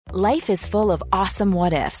Life is full of awesome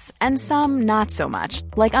what-ifs, and some not so much,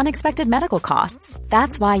 like unexpected medical costs.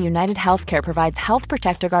 That's why United Healthcare provides Health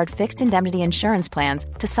Protector Guard fixed indemnity insurance plans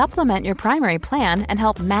to supplement your primary plan and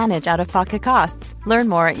help manage out-of-pocket costs. Learn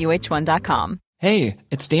more at uh1.com. Hey,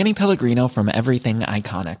 it's Danny Pellegrino from Everything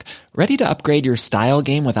Iconic. Ready to upgrade your style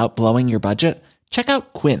game without blowing your budget? Check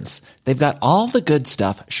out Quince. They've got all the good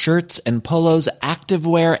stuff, shirts and polos,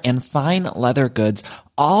 activewear, and fine leather goods,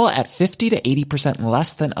 all at 50 to 80%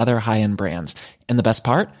 less than other high-end brands. And the best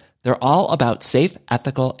part? They're all about safe,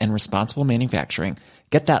 ethical, and responsible manufacturing.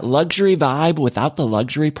 Get that luxury vibe without the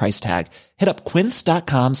luxury price tag. Hit up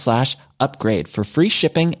quince.com/upgrade for free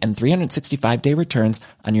shipping and 365-day returns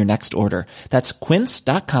on your next order. That's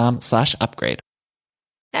quince.com/upgrade.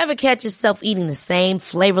 Ever catch yourself eating the same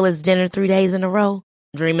flavorless dinner 3 days in a row?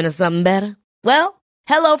 Dreaming of something better? Well,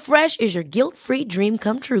 HelloFresh is your guilt-free dream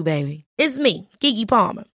come true, baby. It's me, Keke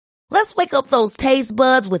Palmer. Let's wake up those taste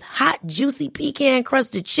buds with hot, juicy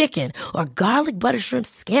pecan-crusted chicken or garlic butter shrimp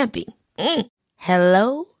scampi.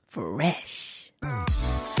 Hello Fresh.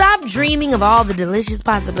 Stop dreaming of all the delicious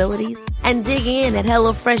possibilities and dig in at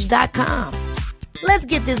HelloFresh.com. Let's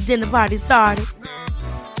get this dinner party started.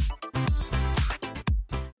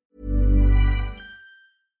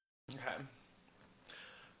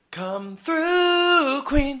 Come through,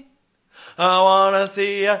 Queen. I wanna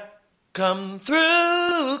see ya. Come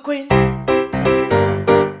through, Queen.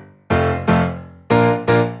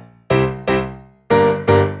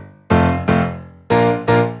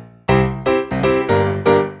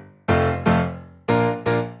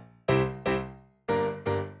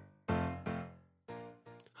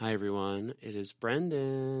 Hi everyone, it is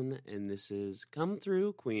Brendan, and this is Come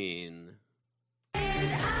Through Queen.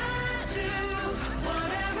 And I do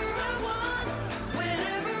whatever I want,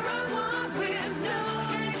 whenever I want, with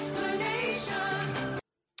no explanation.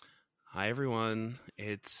 Hi everyone,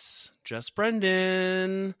 it's just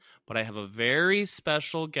Brendan, but I have a very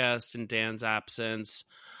special guest in Dan's absence.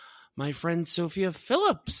 My friend Sophia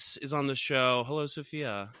Phillips is on the show. Hello,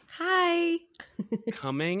 Sophia. Hi.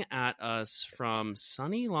 Coming at us from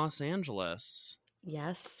sunny Los Angeles.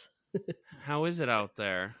 Yes. How is it out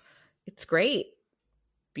there? It's great.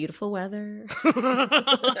 Beautiful weather.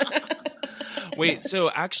 Wait, so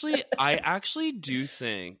I actually do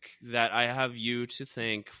think that I have you to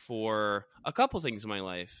thank for a couple things in my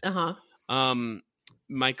life. Uh-huh.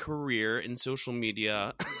 My career in social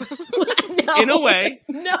media. No. In a way.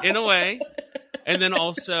 No. In a way. And then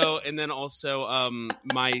also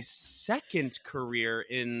my second career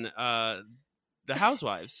in the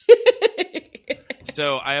Housewives.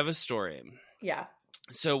 So I have a story. Yeah.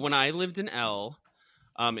 So when I lived in L,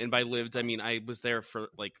 and by lived I mean I was there for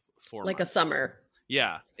like 4 Like months. a summer.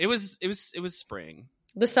 Yeah. It was spring.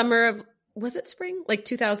 The summer of, was it spring? Like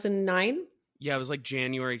 2009? Yeah, it was like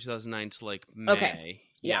January 2009 to like May. Okay.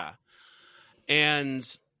 Yeah. And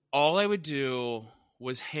all I would do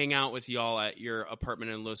was hang out with y'all at your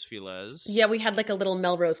apartment in Los Feliz. Yeah, we had like a little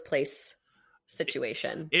Melrose Place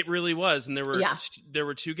situation. It really was. And there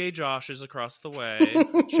were two gay Joshes across the way.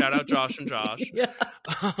 Shout out Josh and Josh. Yeah.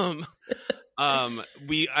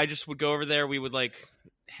 I just would go over there. We would like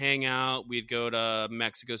hang out. We'd go to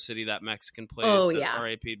Mexico City, that Mexican place. Oh, yeah.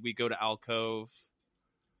 RIP. We'd go to Alcove.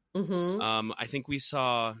 Mm-hmm. I think we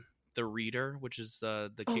saw The Reader, which is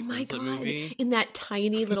the Kate Winslet movie. In that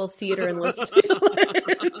tiny little theater in Los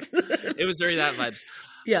Angeles. It was very that vibes.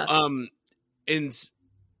 Yeah. And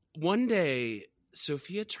one day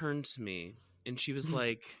Sophia turned to me and she was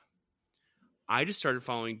like, I just started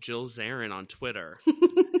following Jill Zarin on Twitter.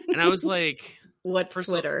 And I was like, what's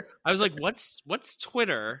Twitter? I was like, what's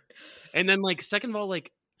Twitter? And then like, second of all,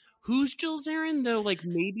 like, who's Jill Zarin though? Like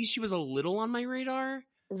maybe she was a little on my radar.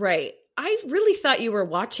 Right. I really thought you were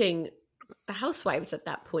watching The Housewives at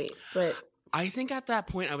that point, but I think at that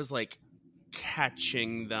point I was like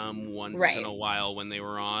catching them once in a while when they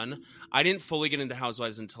were on. I didn't fully get into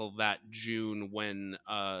Housewives until that June when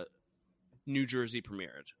New Jersey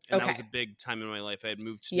premiered. And that was a big time in my life. I had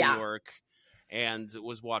moved to New York and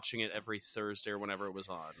was watching it every Thursday or whenever it was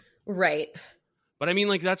on. Right. But I mean,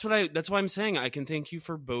 like, that's why I'm saying I can thank you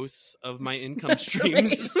for both of my income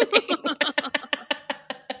streams.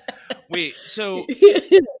 Wait, so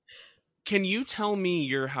can you tell me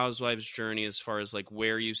your Housewives journey as far as like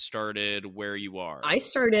where you started, where you are? I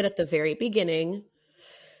started at the very beginning.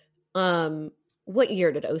 What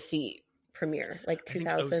year did OC premiere? Like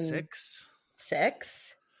 2006?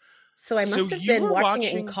 6? So I must have been watching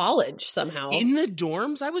it in college somehow. In the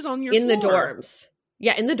dorms? I was on your floor. In the dorms.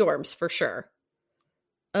 Yeah, in the dorms for sure.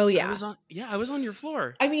 Oh, yeah. I was on your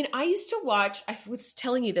floor. I mean, I used to watch, I was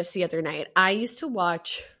telling you this the other night. I used to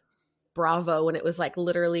watch Bravo when it was like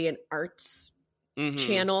literally an arts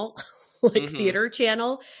channel, like theater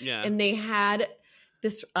channel. Yeah. And they had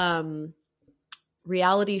this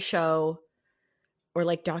reality show or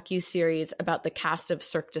like docuseries about the cast of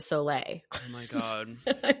Cirque du Soleil. Oh my God.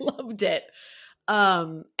 I loved it.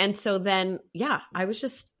 And so then, I was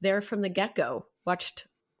just there from the get-go, watched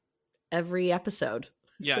every episode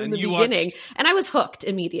from the beginning. And I was hooked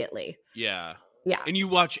immediately. Yeah. Yeah. And you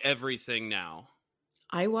watch everything now.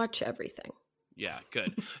 I watch everything. Yeah,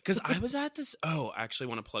 good. Because I was at this. Oh, I actually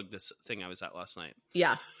want to plug this thing I was at last night.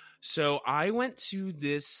 Yeah. So I went to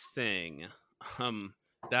this thing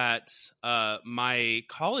that my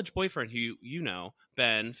college boyfriend, who you know,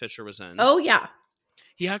 Ben Fisher, was in. Oh, yeah.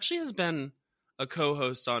 He actually has been a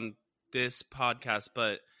co-host on this podcast,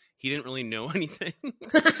 but he didn't really know anything.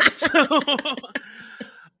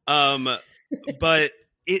 But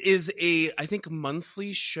it is I think,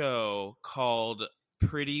 monthly show called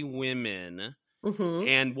Pretty Women. Mm-hmm.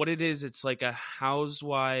 And what it is, it's like a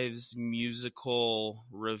Housewives musical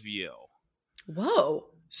review. Whoa.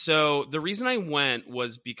 So the reason I went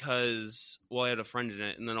was because, I had a friend in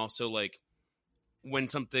it. And then also, like, when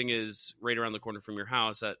something is right around the corner from your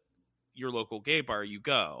house at your local gay bar, you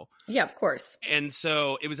go. Yeah, of course. And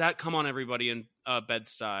so it was at Come On Everybody in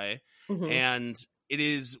Bed-Stuy. Mm-hmm. And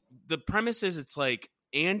the premise is it's like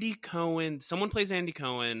Andy Cohen, someone plays Andy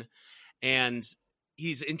Cohen, and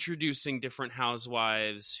he's introducing different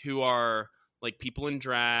housewives who are like people in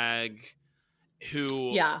drag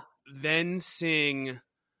who then sing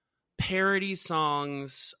parody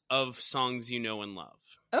songs of songs you know and love.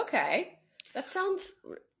 Okay. That sounds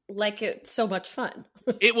like it's so much fun.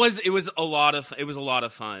 It was a lot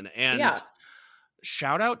of fun. And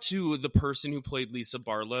shout out to the person who played Lisa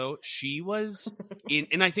Barlow. She was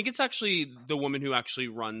and I think it's actually the woman who actually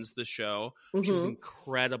runs the show. Mm-hmm. She was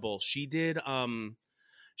incredible. She did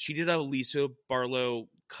a Lisa Barlow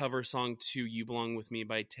cover song to You Belong With Me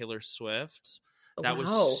by Taylor Swift. That was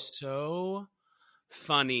so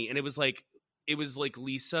funny. And it was like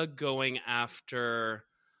Lisa going after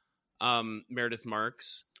Meredith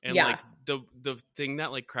Marks. And like the thing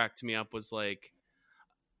that like cracked me up was like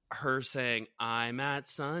her saying, "I'm at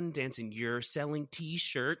Sundance and you're selling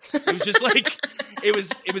t-shirts." It was just like it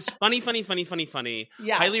was funny.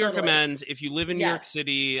 Yeah, highly recommend if you live in New York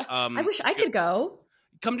City. I wish I could go.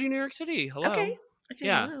 Come to New York City. Hello. Okay,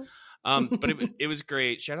 yeah. But it was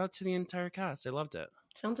great. Shout out to the entire cast. I loved it.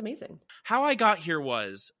 Sounds amazing. How I got here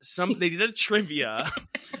was they did a trivia.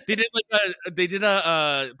 they did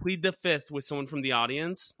a plead the fifth with someone from the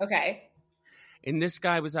audience. Okay. And this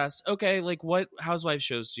guy was asked, okay, like what housewife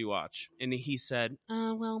shows do you watch? And he said,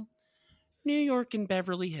 well, New York and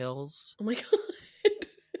Beverly Hills. Oh my God.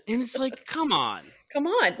 And it's like, come on. Come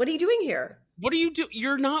on. What are you doing here? What do you do?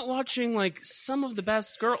 You're not watching like some of the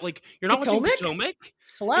best like you're not watching Potomac.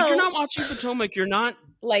 Hello. If you're not watching Potomac, you're not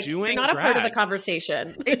like doing you're not drag. a part of the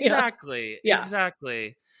conversation. Exactly.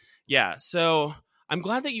 Exactly. Yeah. So I'm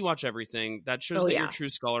glad that you watch everything. That shows that you're a true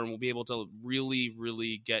scholar and will be able to really,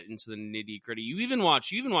 really get into the nitty gritty. You even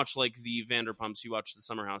watch like the Vanderpumps. You watch the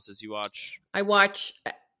Summer Houses. I watch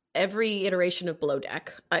every iteration of Below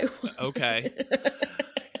Deck. Okay.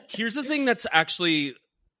 Here's the thing that's actually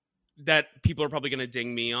that people are probably going to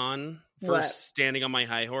ding me on for standing on my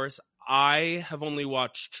high horse. I have only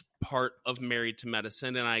watched part of Married to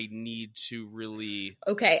Medicine, and I need to really...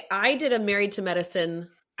 Okay, I did a Married to Medicine.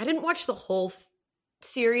 I didn't watch the whole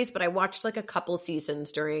series, but I watched like a couple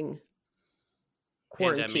seasons during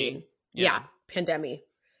quarantine. Pandemic.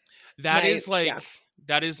 That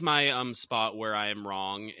is my spot where I am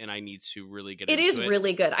wrong, and I need to really get into it. It is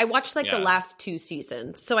really good. I watched like the last 2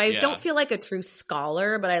 seasons, so I don't feel like a true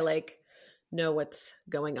scholar, but I like know what's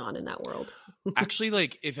going on in that world. Actually,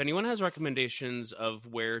 like if anyone has recommendations of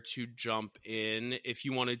where to jump in, if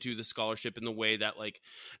you want to do the scholarship in the way that like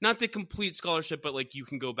not the complete scholarship, but like you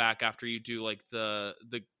can go back after you do like the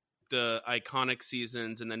iconic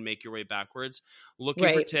seasons and then make your way backwards,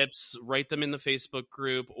 looking for tips, write them in the Facebook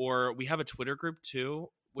group, or we have a Twitter group too,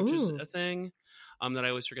 which is a thing that I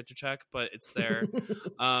always forget to check, but it's there.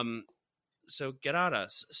 So get at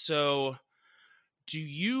us. So do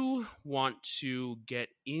you want to get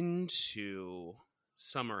into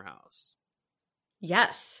Summer House?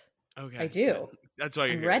 Yes. Okay. I do. That's why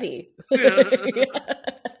you're I'm here. ready.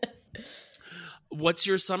 What's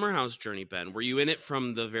your Summer House journey been? Were you in it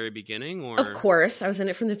from the very beginning? Or Of course. I was in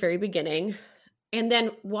it from the very beginning. And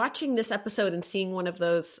then watching this episode and seeing one of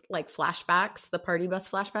those like flashbacks, the party bus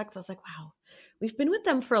flashbacks, I was like, wow, we've been with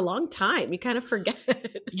them for a long time. You kind of forget.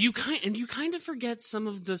 You kind of forget some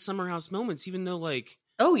of the Summer House moments, even though like,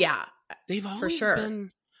 they've always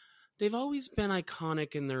they've always been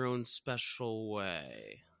iconic in their own special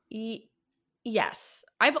way. Yes.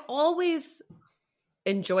 I've always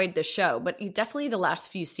enjoyed the show, but definitely the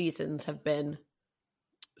last few seasons have been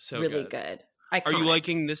So really good. Are you Iconic.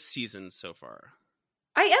 liking this season so far?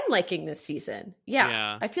 I am liking this season. Yeah.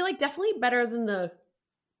 Yeah. I feel like definitely better than the,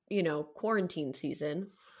 quarantine season.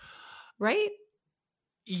 Right?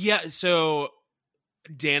 Yeah, so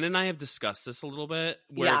Dan and I have discussed this a little bit,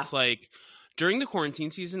 where it's like during the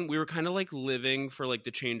quarantine season, we were kind of like living for like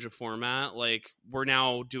the change of format. Like we're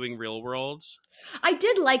now doing Real World. I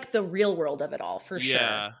did like the real world of it all for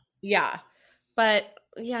sure. Yeah. But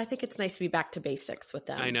yeah, I think it's nice to be back to basics with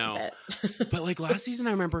them. I know. a bit. But like last season,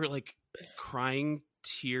 I remember like crying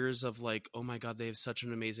tears of like, oh my God, they have such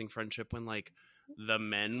an amazing friendship when like the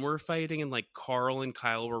men were fighting and like Carl and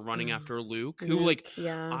Kyle were running after Luke, who like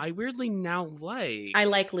I weirdly now like. I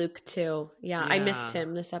like Luke too. Yeah. I missed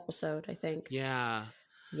him this episode, I think. Yeah.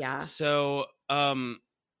 Yeah. So,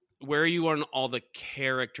 where are you on all the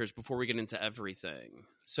characters before we get into everything?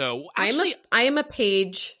 So actually, I am a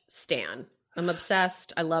Paige stan. I'm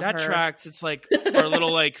obsessed. I love her. That tracks. It's like our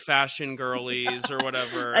little like fashion girlies or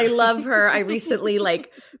whatever. I love her. I recently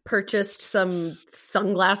like purchased some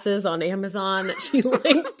sunglasses on Amazon that she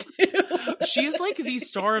linked to. She's like the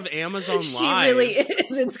star of Amazon Live. She really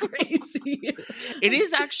is. It's crazy. It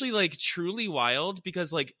is actually like truly wild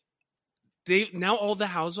because like now all the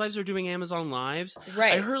housewives are doing Amazon Lives.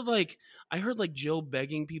 Right. I heard like Jill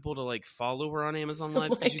begging people to like follow her on Amazon Live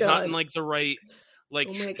my because she's God. not in like the right. Like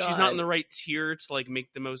Oh my she's God. not in the right tier to like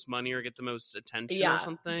make the most money or get the most attention or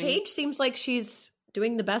something. Paige seems like she's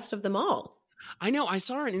doing the best of them all. I know. I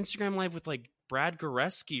saw her on Instagram Live with like Brad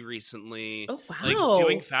Goreski recently. Oh, wow. Like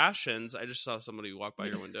doing fashions. I just saw somebody walk by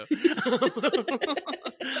your window.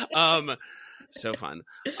 So fun.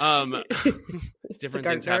 Different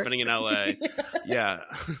things happening in LA. Yeah.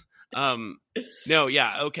 No,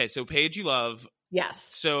 yeah. Okay. So Paige you love.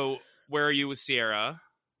 Yes. So where are you with Sierra?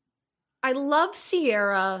 I love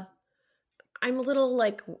Sierra. I'm a little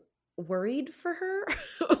like worried for her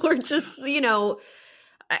or just,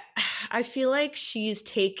 I feel like she's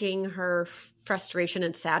taking her frustration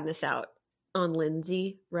and sadness out on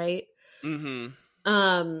Lindsay, right? Mm-hmm.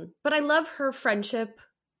 But I love her friendship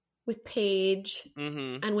with Paige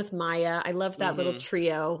and with Maya. I love that little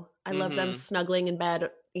trio. I love them snuggling in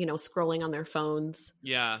bed, scrolling on their phones.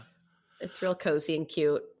 Yeah. It's real cozy and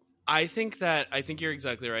cute. I think you're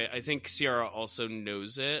exactly right. I think Sierra also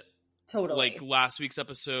knows it. Totally. Like last week's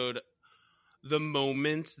episode, the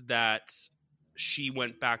moment that she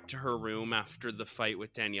went back to her room after the fight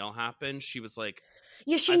with Danielle happened, she was like,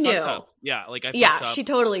 yeah, she I knew. fucked up. Yeah, like I fucked up. She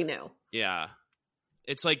totally knew. Yeah.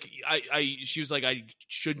 It's like she was like, I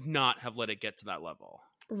should not have let it get to that level.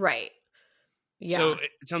 Right. Yeah. So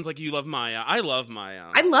it sounds like you love Maya. I love Maya.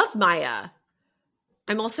 I love Maya.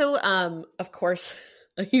 I'm also, of course,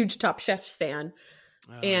 a huge Top Chef fan.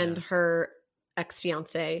 Oh, And yes. her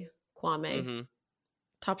ex-fiance, Kwame. Mhm.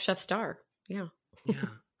 Top Chef star. Yeah. Yeah.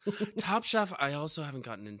 Top Chef, I also haven't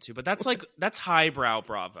gotten into, but that's highbrow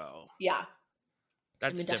Bravo. Yeah.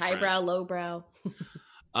 That's I'm into different. highbrow, lowbrow.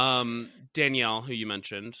 Danielle, who you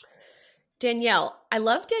mentioned. Danielle. I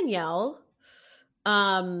love Danielle.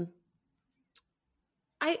 I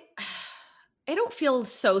don't feel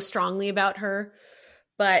so strongly about her,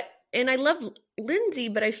 and I love Lindsay,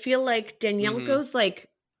 but I feel like Danielle goes like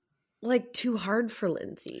too hard for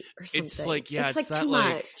Lindsay or something. It's like, yeah, it's it's like that, too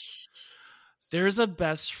like, much. There's a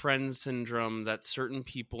best friend syndrome that certain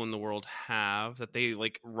people in the world have, that they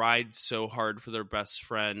like ride so hard for their best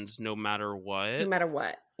friends no matter what. No matter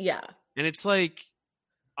what. Yeah. And it's like,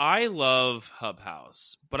 I love Hub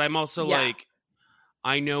House, but I'm also like,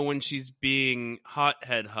 I know when she's being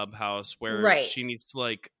hothead Hub House where she needs to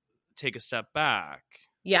like take a step back.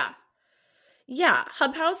 Yeah. Yeah.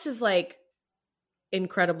 Hub House is like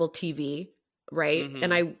incredible TV, right? Mhm.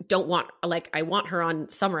 And I don't want, I want her on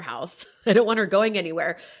Summer House. I don't want her going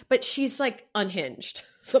anywhere, but she's like unhinged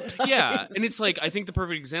sometimes. Yeah. And it's like, I think the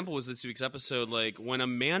perfect example was this week's episode, like when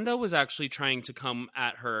Amanda was actually trying to come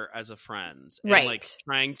at her as a friend. And Right. like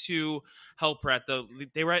trying to help her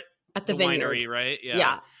they were at the vineyard. winery, right?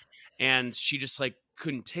 Yeah. And she just like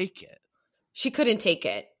couldn't take it. She couldn't take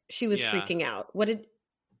it. She was freaking out.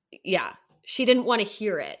 She didn't want to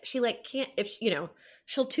hear it. She like can't,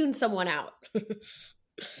 she'll tune someone out.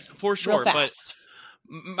 For sure. Real But fast.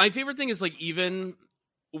 my favorite thing is like, even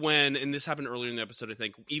when, and this happened earlier in the episode, I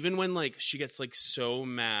think, even when like she gets like so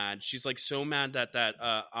mad, she's like so mad that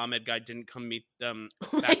Ahmed guy didn't come meet them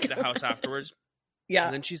back at the house afterwards. Yeah.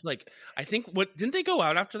 And then she's like, I think, didn't they go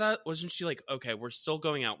out after that? Wasn't she like, okay, we're still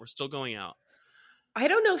going out. I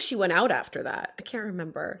don't know if she went out after that. I can't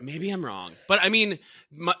remember. Maybe I'm wrong. But I mean,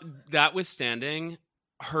 that withstanding,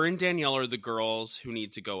 her and Danielle are the girls who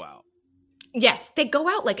need to go out. Yes, they go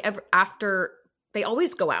out like after. They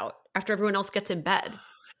always go out after everyone else gets in bed.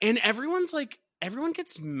 And everyone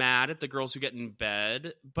gets mad at the girls who get in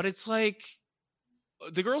bed, but it's like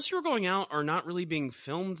the girls who are going out are not really being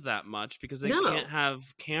filmed that much because they can't have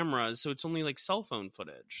cameras, so it's only like cell phone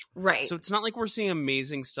footage. Right. So it's not like we're seeing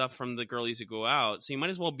amazing stuff from the girlies who go out. So you might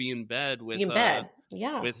as well be in bed with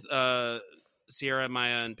with Sierra,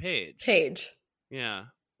 Maya, and Paige. Yeah.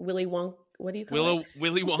 Willy Wonka. What do you call it?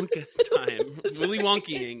 Willy Wonka time. Willy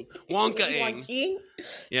Wonka-ing. Wonka-ing.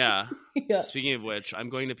 Yeah. Yeah. Speaking of which, I'm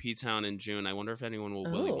going to P-Town in June. I wonder if anyone will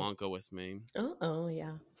Willy Wonka with me. Oh,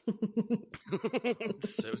 yeah.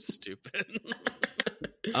 So stupid.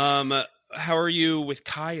 How are you with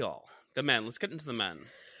Kyle? The men. Let's get into the men.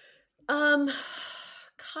 Kyle,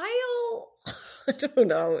 I don't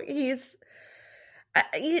know.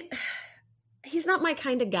 He's not my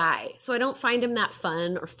kind of guy, so I don't find him that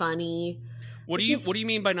fun or funny. What do you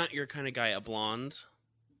mean by not your kind of guy? A blonde?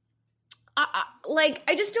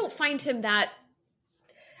 I just don't find him that.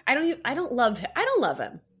 I don't love him. I don't love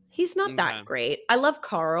him. He's not that great. I love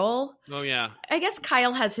Carl. Oh yeah. I guess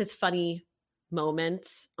Kyle has his funny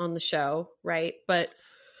moments on the show, right? But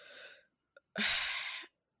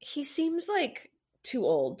he seems like too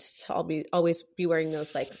old to always be wearing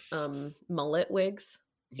those like mullet wigs.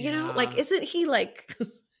 You know, like, isn't he like,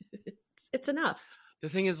 it's enough. The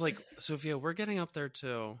thing is, like, Sophia, we're getting up there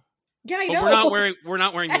too. Yeah, I but know. We're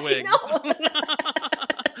not wearing the wigs.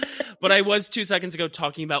 But I was 2 seconds ago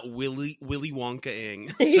talking about Willy Wonka-ing.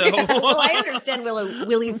 So yeah, well, I understand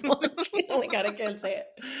Willy Wonka. Oh my God, I can't say it.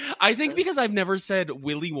 I think because I've never said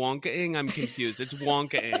Willy Wonka-ing, I'm confused. It's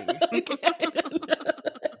Wonka-ing.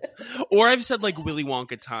 Or I've said like Willy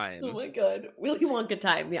Wonka time. Oh my God. Willy Wonka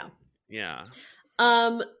time, yeah. Yeah.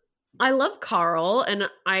 I love Carl, and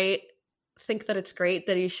I think that it's great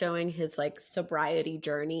that he's showing his like sobriety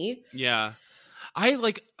journey. Yeah. I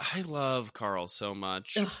love Carl so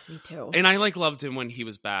much. Oh, me too. And I loved him when he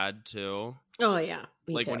was bad too. Oh yeah.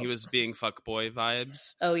 Me too. When he was being fuckboy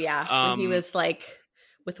vibes. Oh yeah. When he was like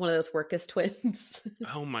with one of those Workus twins.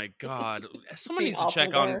 Oh my God. Someone needs to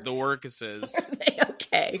check on the Workuses. Are they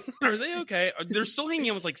okay? Are they okay? They're still hanging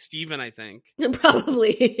out with like Steven, I think.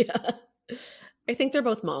 Probably. Yeah. I think they're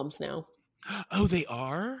both moms now. Oh, they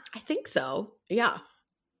are? I think so. Yeah.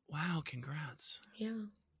 Wow, congrats. Yeah.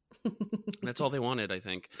 That's all they wanted, I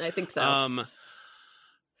think. I think so.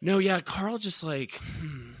 No, yeah, Carl just like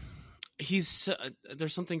he's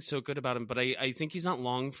there's something so good about him, but I think he's not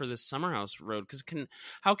long for this Summer House road because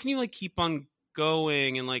how can you like keep on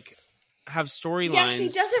going and like have storylines? Yeah, he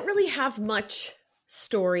doesn't really have much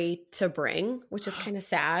story to bring, which is kind of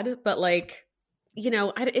sad. But like, you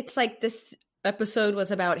know, it's like this episode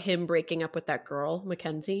was about him breaking up with that girl,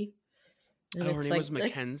 Mackenzie. And her name was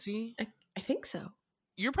Mackenzie? I think so.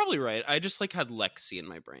 You're probably right. I just like had Lexi in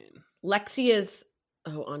my brain. Lexi is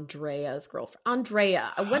Andrea's girlfriend.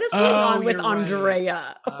 Andrea. What is going on with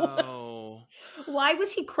Andrea? Right. Oh. Why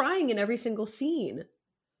was he crying in every single scene?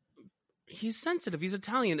 He's sensitive. He's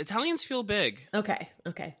Italian. Italians feel big. Okay.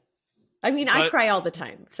 I mean, I cry all the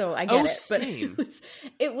time, so I get it. But same.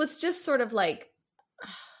 It was just sort of like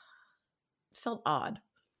felt odd.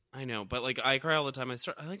 I know, but like I cry all the time. I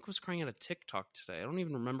was crying at a TikTok today. I don't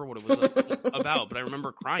even remember what it was about, but I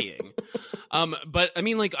remember crying. But I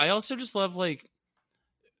mean, like I also just love like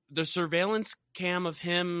the surveillance cam of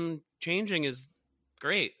him changing is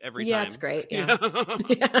great every time. Yeah, it's great. Yeah.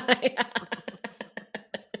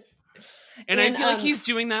 And I feel like he's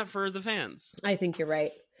doing that for the fans. I think you're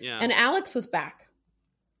right. Yeah. And Alex was back.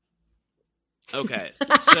 Okay,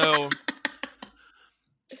 so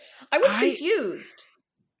I was confused.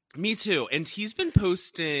 Me too. And he's been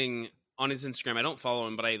posting on his Instagram. I don't follow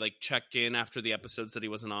him, but I like check in after the episodes that he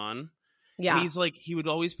wasn't on. Yeah. And he's like, he would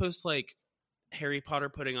always post like Harry Potter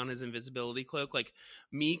putting on his invisibility cloak, like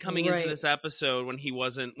me coming into this episode when he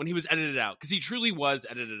was edited out. Because he truly was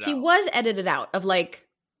edited out. He was edited out of like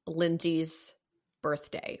Lindsay's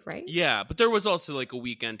birthday, right? Yeah. But there was also like a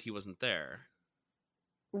weekend he wasn't there.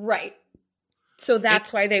 Right. So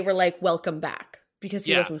that's why they were like, welcome back. Because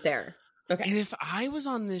he wasn't there. Okay. And if I was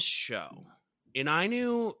on this show and I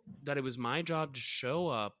knew that it was my job to show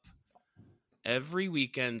up every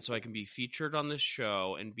weekend so I can be featured on this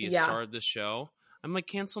show and be a star of this show, I'm like,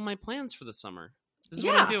 cancel my plans for the summer. This is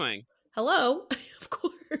what I'm doing. Hello. Of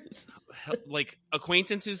course. Like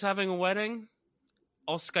acquaintance who's having a wedding,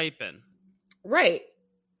 I'll Skype in. Right.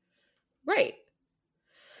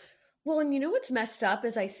 Well, and you know what's messed up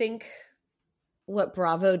is I think what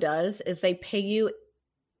Bravo does is they pay you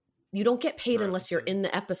you don't get paid Per unless you're episode. in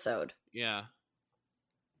the episode. Yeah.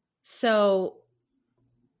 So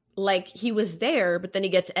like he was there, but then he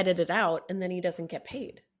gets edited out and then he doesn't get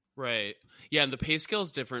paid. Right. Yeah, and the pay scale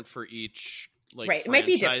is different for each like Right. It might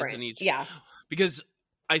be franchise different. and each Yeah. because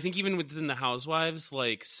I think even within the Housewives,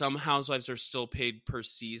 like some Housewives are still paid per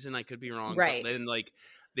season. I could be wrong. Right. But then like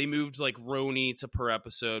they moved like Roni to per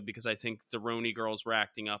episode because I think the Roni girls were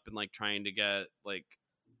acting up and like trying to get like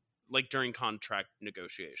during contract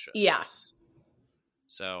negotiations. Yeah.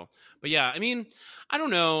 So, but yeah, I mean, I don't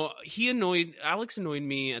know. Alex annoyed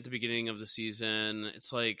me at the beginning of the season.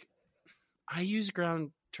 It's like I use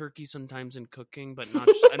ground turkey sometimes in cooking, but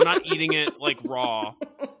I'm not eating it like raw.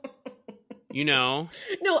 You know?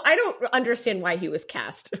 No, I don't understand why he was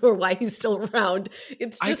cast or why he's still around.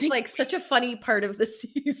 It's I just think- like such a funny part of the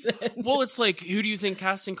season. Well, it's like, who do you think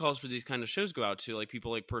casting calls for these kind of shows go out to? Like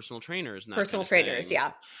people like personal trainers and that Personal kind of trainers, thing.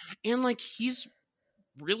 yeah. And like he's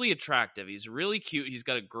really attractive. He's really cute. He's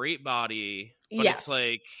got a great body. But Yes. it's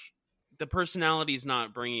like the personality's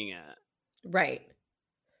not bringing it. Right.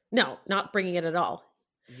 No, not bringing it at all.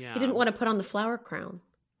 Yeah. He didn't want to put on the flower crown.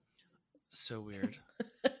 So weird.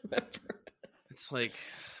 Remember? It's like,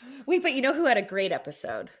 Wait, but you know who had a great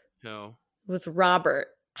episode? no. It was Robert.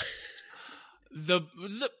 The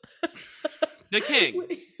king.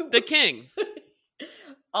 The king.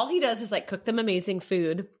 All he does is like cook them amazing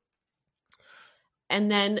food. And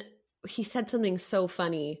then he said something so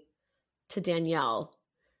funny to Danielle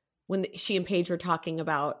when she and Paige were talking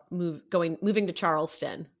about moving to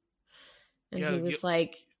Charleston. And Yeah, he was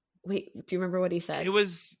like, wait, do you remember what he said? It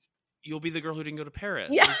was, you'll be the girl who didn't go to Paris.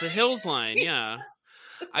 Yeah. It was the Hills line. Yeah.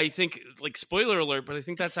 I think, like, spoiler alert, but I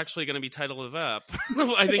think that's actually going to be title of up.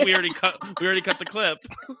 I think we already cut the clip.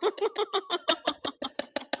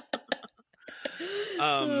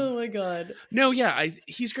 Oh my God. No, yeah,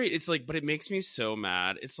 he's great. It's like, but it makes me so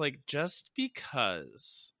mad. It's like, just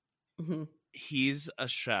because Mhm. he's a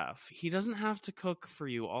chef, he doesn't have to cook for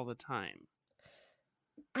you all the time.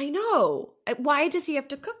 I know. Why does he have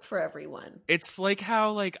to cook for everyone? It's like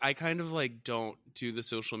how like I kind of like don't do the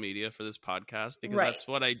social media for this podcast because Right. that's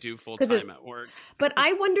what I do full 'Cause it's- time at work. But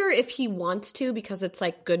I wonder if he wants to because it's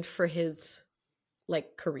like good for his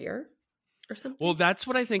like career or something. Well, that's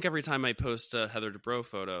what I think every time I post a Heather Dubrow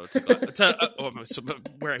photo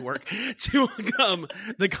where I work to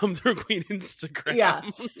the Come Through Queen Instagram. Yeah.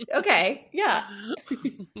 Okay. Yeah.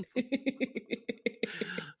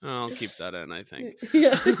 I'll keep that in, I think.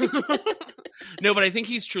 Yeah. No, but I think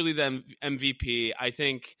he's truly the MVP. I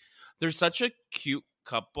think they're such a cute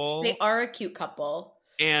couple. They are a cute couple.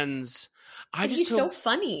 And I And just he's so hope,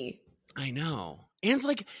 funny. I know. And it's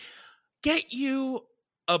like, get you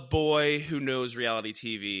a boy who knows reality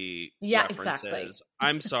TV Yeah, references. exactly.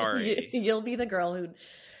 I'm sorry. You'll be the girl who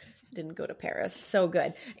didn't go to Paris. So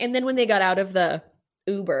good. And then when they got out of the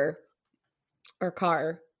Uber or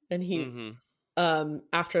car and he Mhm.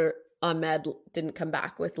 After Ahmed didn't come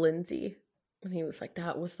back with Lindsay, and he was like,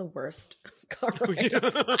 that was the worst car ride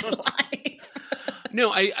of my life.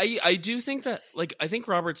 No, I do think that, like, I think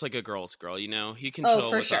Robert's like a girl's girl, you know? He can Oh, chill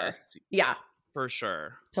for with sure. us. Yeah, For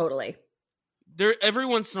sure. totally. There, every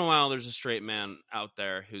once in a while, there's a straight man out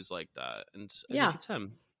there who's like that. And I Yeah. think it's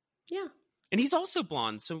him. Yeah. And he's also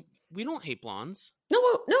blonde, so we don't hate blondes. No,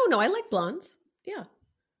 I like blondes. Yeah.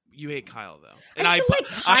 You hate Kyle, though. And I still like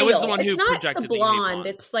Kyle. I was the one who it's not projected the that you hate blonde. blonde.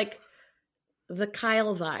 It's like the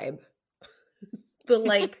Kyle vibe. The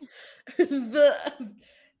like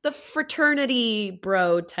the fraternity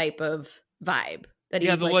bro type of vibe. That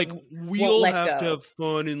Yeah, he's the like, won't we'll let have to go. have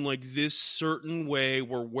fun in like this certain way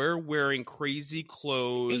where we're wearing crazy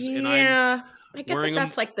clothes and I'm Yeah, I get wearing that them-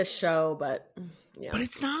 that's like the show, but yeah, but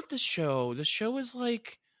it's not the show. The show is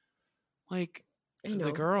like I know.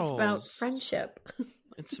 the girls. It's about friendship.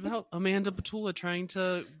 It's about Amanda Petula trying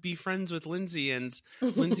to be friends with Lindsay and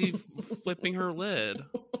Lindsay flipping her lid.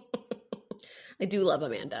 I do love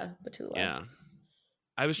Amanda Petula. Yeah.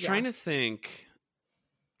 I was trying to think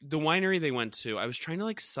the winery they went to, I was trying to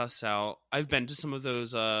like suss out. I've been to some of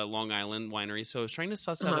those Long Island wineries, so I was trying to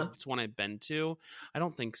suss out if it's one I've been to. I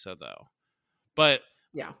don't think so though. But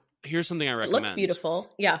Yeah. here's something I It recommend. looked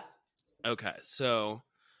beautiful. Yeah. Okay, so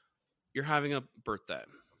you're having a birthday.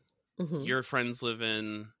 Mhm. Your friends live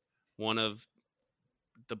in one of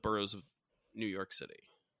the boroughs of New York City.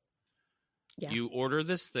 Yeah. You order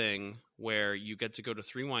this thing where you get to go to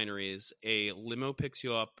 3 wineries. A limo picks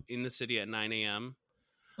you up in the city at 9 a.m.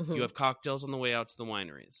 Mhm. You have cocktails on the way out to the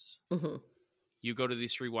wineries. Mhm. You go to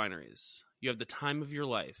these 3 wineries. You have the time of your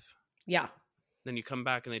life. Yeah. Then you come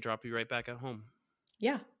back and they drop you right back at home.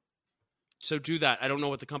 Yeah. So do that. I don't know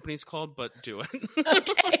what the company's called, but do it.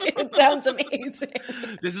 Okay, it sounds amazing.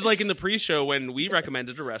 This is like in the pre-show when we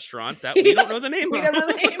recommended a restaurant that we don't know the name We of. don't know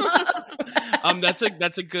the name of.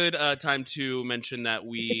 That's a good time to mention that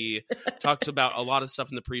we talked about a lot of stuff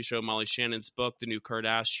in the pre-show. Molly Shannon's book, The New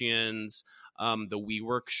Kardashians, the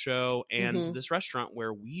WeWork show, and this restaurant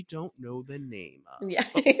where we don't know the name of. Yeah.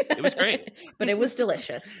 It was great. But it was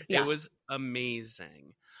delicious. Yeah. It was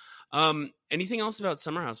amazing. Anything else about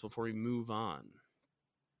Summer House before we move on?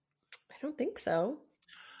 I don't think so.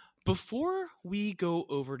 Before we go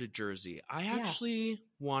over to Jersey, I actually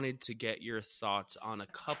wanted to get your thoughts on a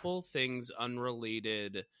couple things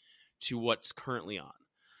unrelated to what's currently on.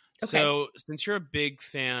 Okay. So, since you're a big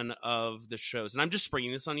fan of the shows, and I'm just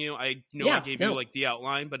springing this on you, I know I gave you like the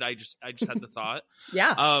outline, but I just had the thought.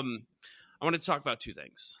 Yeah. I wanted to talk about two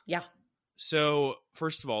things. Yeah. So,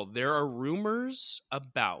 first of all, there are rumors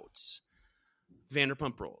about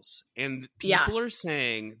Vanderpump Rules, and people are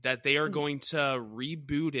saying that they are going to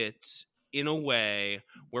reboot it in a way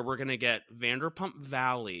where we're going to get Vanderpump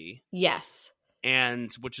Valley. Yes. And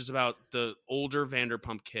which is about the older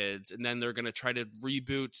Vanderpump kids, and then they're going to try to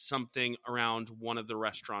reboot something around one of the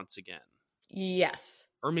restaurants again. Yes.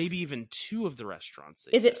 Or maybe even two of the restaurants.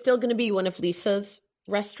 Is it still going to be one of Lisa's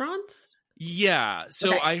restaurants? Yeah. So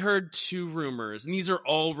Okay. I heard two rumors, and these are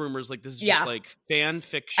all rumors. Like, this is just like fan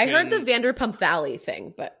fiction. I heard the Vanderpump Valley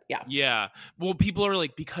thing, but yeah. Yeah. Well, people are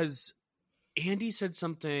like, because Andy said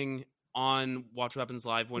something on Watch What Happens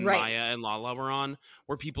Live when Maya and Lala were on,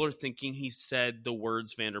 where people are thinking he said the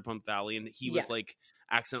words Vanderpump Valley, and he was like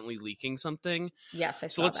accidentally leaking something. Yes, I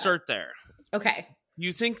saw So let's start there. Okay.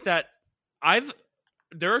 You think that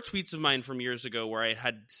there are tweets of mine from years ago where I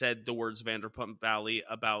had said the words Vanderpump Valley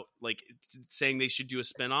about like saying they should do a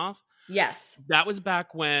spinoff. Yes. That was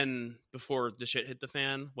back when, before the shit hit the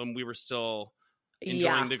fan, when we were still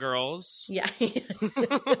enjoying the girls. Yeah.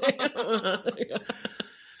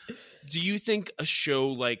 Do you think a show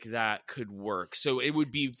like that could work? So it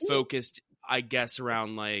would be focused, I guess,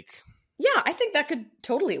 around like... Yeah, I think that could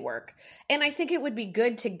totally work. And I think it would be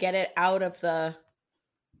good to get it out of the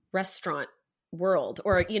restaurant world,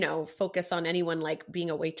 or, you know, focus on anyone like being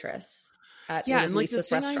a waitress at one of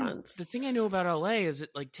Lisa's restaurants. The thing I know about LA is it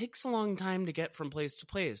like takes a long time to get from place to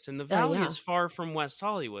place. And the Valley is far from West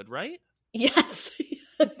Hollywood, right? Yes.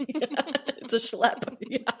 It's a schlep.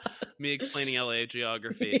 Yeah. Me explaining LA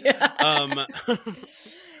geography. Yeah.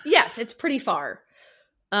 Yes, it's pretty far.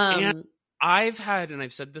 And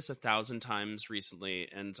I've said this 1,000 times recently,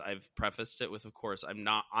 and I've prefaced it with, of course, I'm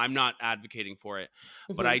not advocating for it,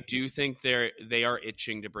 but I do think they are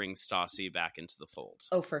itching to bring Stassi back into the fold.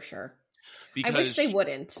 Oh, for sure. Because I wish they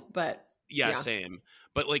wouldn't, but yeah, same.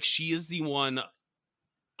 But like, she is the one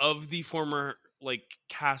of the former like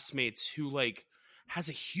castmates who like has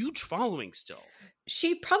a huge following still.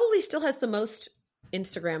 She probably still has the most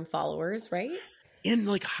Instagram followers, right? And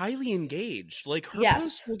like highly engaged. Like her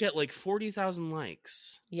posts will get like 40,000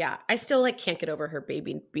 likes. Yeah. I still like can't get over her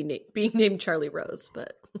baby being named Charlie Rose,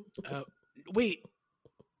 but wait.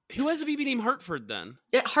 Who has a baby named Hartford then?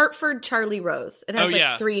 Hartford Charlie Rose. It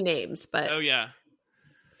has 3 names, but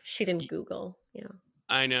she didn't Google. Yeah.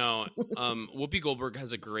 I know. Whoopi Goldberg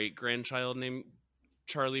has a great grandchild named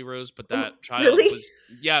Charlie Rose, but that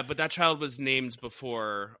child was named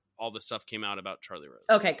before all the stuff came out about Charlie Rose.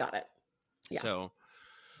 Okay, got it. Yeah. So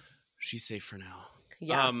she's safe for now.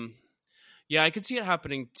 Yeah. Yeah, I could see it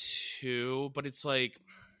happening too, but it's like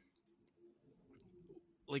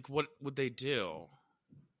what would they do?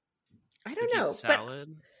 I don't know.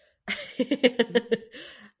 Salad? But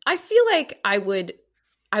I feel like I would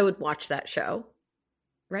watch that show.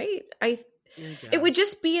 Right? It would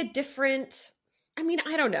just be a different, I mean,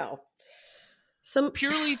 I don't know.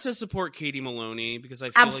 Purely to support Katie Maloney, because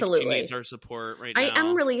I feel like she needs our support right now. I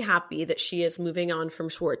am really happy that she is moving on from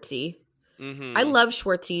Schwartzy. Mm-hmm. I love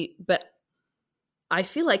Schwartzy, but I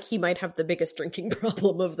feel like he might have the biggest drinking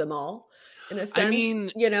problem of them all. In a sense, I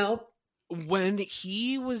mean, you know, when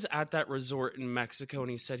he was at that resort in Mexico and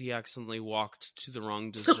he said he accidentally walked to the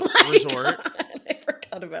wrong Oh resort. God, I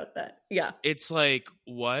forgot about that. Yeah. It's like,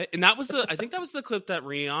 what? And I think that was the clip that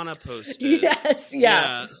Rihanna posted. Yes.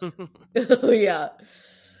 Yeah. Oh, yeah.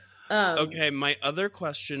 Okay. My other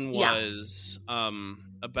question was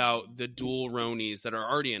about the dual Ronies that are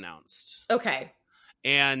already announced. Okay.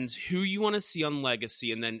 And who you want to see on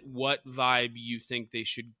Legacy, and then what vibe you think they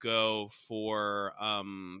should go for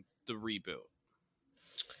the reboot.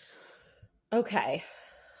 Okay.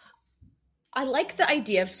 I like the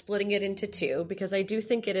idea of splitting it into 2 because I do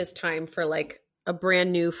think it is time for like a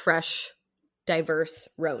brand new, fresh, diverse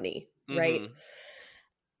Roni, right? Mm-hmm.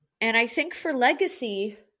 And I think for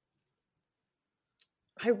Legacy,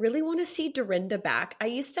 I really want to see Dorinda back. I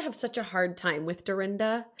used to have such a hard time with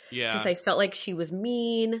Dorinda. Yeah. Because I felt like she was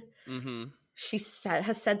mean. Mm-hmm. She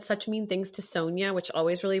has said such mean things to Sonia, which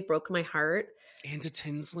always really broke my heart. And to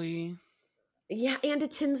Tinsley. Yeah, and to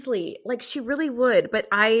Tinsley. Like, she really would. But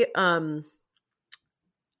I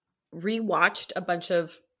rewatched a bunch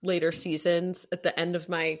of later seasons at the end of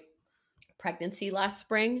my pregnancy last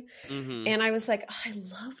spring. Mm-hmm. And I was like, oh, I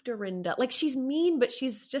love Dorinda. Like, she's mean, but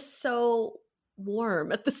she's just so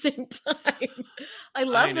warm at the same time. I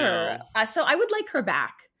love her. So I would like her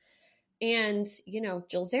back. And, you know,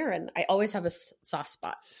 Jill Zarin. I always have a soft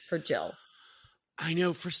spot for Jill. I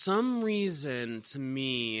know. For some reason, to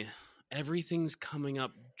me, everything's coming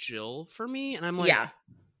up Jill for me. And I'm like, Yeah.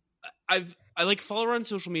 I like follow her on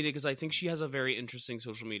social media because I think she has a very interesting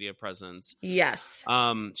social media presence. Yes.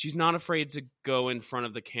 She's not afraid to go in front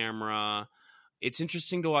of the camera. It's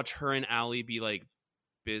interesting to watch her and Allie be like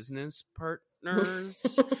business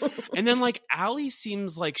partners. And then like Allie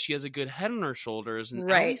seems like she has a good head on her shoulders, and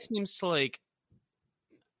Right. Allie seems to like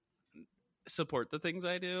support the things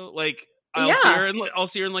I do. Like I'll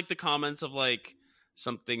see her in like the comments of like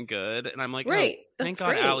something good, and I'm like, Right. oh, thank That's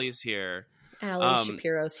God great. Allie's here. Allie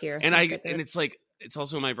Shapiro's here. And Thank goodness. and it's like, it's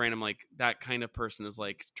also in my brain. I'm like, that kind of person is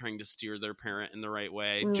like trying to steer their parent in the right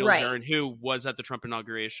way. Jill Right. Zarin, who was at the Trump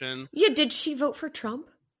inauguration. Yeah, did she vote for Trump?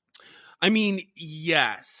 I mean,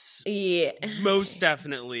 yes, Yeah. most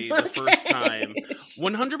definitely the first time,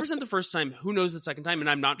 100% the first time. Who knows the second time? And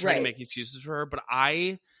I'm not trying to Right. make excuses for her, but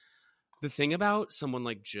the thing about someone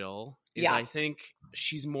like Jill is Yeah. I think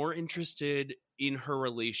she's more interested in her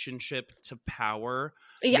relationship to power.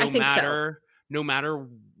 Yeah, I think so. No matter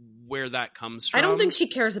where that comes from. I don't think she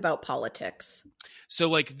cares about politics. So,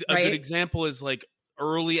 like, a Right? good example is, like,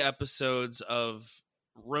 early episodes of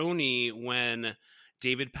Roni when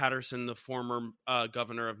David Patterson, the former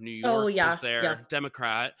governor of New York, was there, yeah.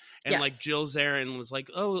 Democrat, and, Yes. like, Jill Zarin was like,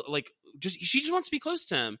 oh, like, she just wants to be close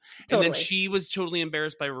to him. Totally. And then she was totally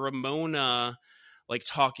embarrassed by Ramona, like,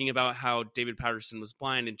 talking about how David Patterson was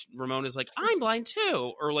blind, and Ramona's like, I'm blind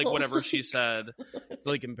too, or, like, whatever she said. It's,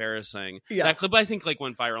 like, embarrassing. Yeah. That clip, I think, like,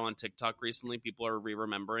 went viral on TikTok recently. People are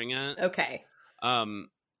re-remembering it. Okay. I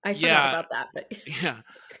forgot Yeah. about that, but Yeah,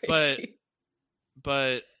 it's crazy.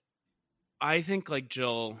 but I think like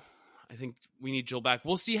Jill, I think we need Jill back.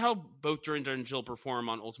 We'll see how both Dorinda and Jill perform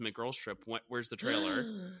on Ultimate Girls Trip. Where's the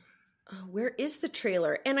trailer? Oh, where is the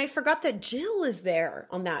trailer? And I forgot that Jill is there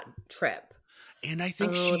on that trip. And I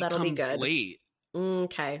think Oh, she that'll be comes good. late.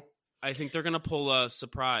 Okay. I think they're gonna pull a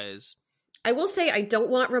surprise. I will say I don't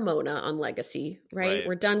want Ramona on Legacy, right? Right.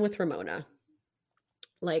 We're done with Ramona.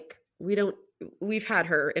 Like, we've had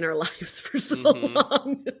her in our lives for so Mhm.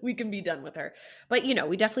 long. We can be done with her. But, you know,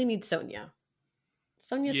 we definitely need Sonia.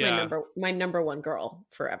 Sonia's Yeah. my number one girl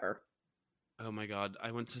forever. Oh my god,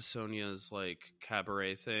 I went to Sonia's like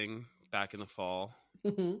cabaret thing back in the fall.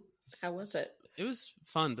 How was it? It was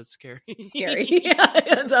fun but scary. Scary. Yeah,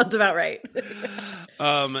 that sounds about right.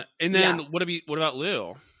 And then Yeah. what about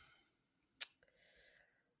Lou?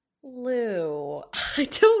 Lou. I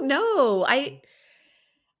don't know. I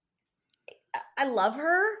love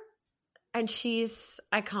her and she's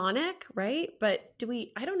iconic, right? But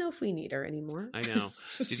I don't know if we need her anymore. I know.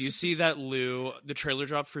 Did you see that the trailer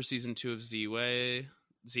dropped for season 2 of Z-Way?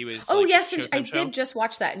 Z-Way's Oh, like, yes, and Showtime I show? did just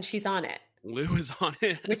watch that and she's on it, Lou is on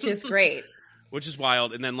it. which is great. Which is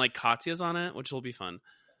wild. And then like Katya's on it, which will be fun.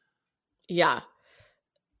 Yeah.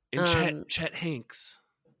 And Chet Hanks.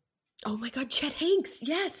 Oh my God, Chet Hanks.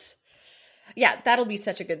 Yes. Yeah, that'll be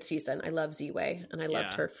such a good season. I love Z-Way and I loved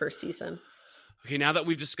Yeah. her first season. Okay, now that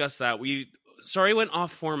we've discussed that, sorry I went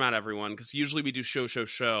off format, everyone, because usually we do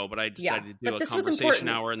show, but I decided to do but a this was conversation important.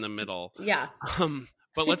 hour in the middle. Yeah.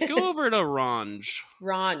 But let's go over to Ranj.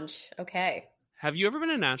 Ranj. Okay. Have you ever been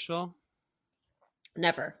to Nashville?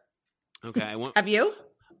 Never. Okay, I went. Have you?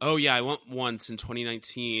 Oh yeah, I went once in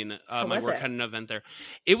 2019. How My was work it? had an event there.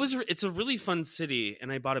 It's a really fun city,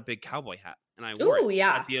 and I bought a big cowboy hat, and I wore Ooh, it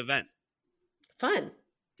yeah. at the event. Fun.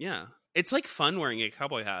 Yeah, it's like fun wearing a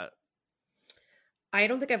cowboy hat. I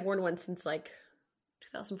don't think I've worn one since like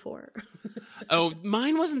 2004. Oh,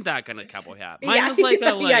 mine wasn't that kind of cowboy hat. Mine was like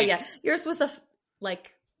a like. yeah. Yours was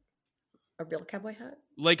like a real cowboy hat.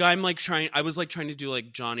 Like I was like trying to do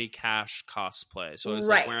like Johnny Cash cosplay. So I was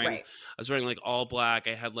like wearing I was wearing like all black.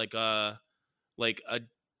 I had like a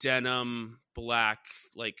denim black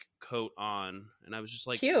like coat on, and I was just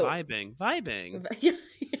like Cute. vibing.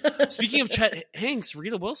 Yeah. Speaking of Chet Hanks,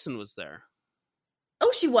 Rita Wilson was there.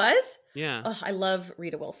 Oh, she was? Yeah. Oh, I love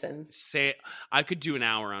Rita Wilson. I could do an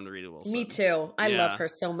hour on Rita Wilson. Me too. I Yeah. love her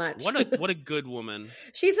so much. What a good woman.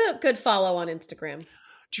 She's a good follow on Instagram.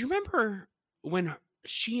 Do you remember when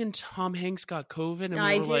she and Tom Hanks got COVID, and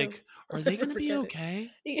I we were do. like, are they Never going to be forget it.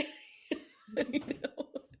 okay? Yeah. I know.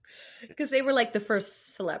 Because they were like the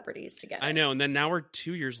first celebrities to get it. I know. And then now we're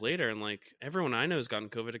 2 years later, and like everyone I know has gotten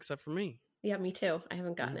COVID except for me. Yeah, me too. I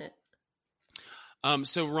haven't gotten it.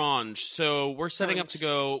 So Ranj, so we're setting up to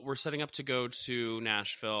go. We're setting up to go to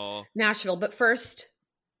Nashville. Nashville. But first,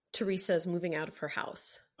 Teresa's moving out of her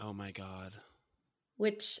house, Oh my God.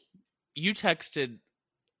 which You texted.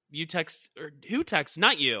 Who texted?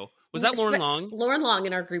 Not you. Was that Lauren Long? Lauren Long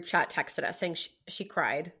in our group chat texted us saying she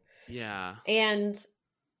cried. Yeah. And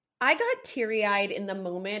I got teary-eyed in the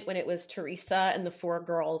moment when it was Teresa and the 4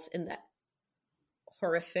 girls in that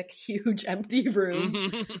horrific, huge, empty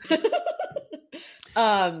room.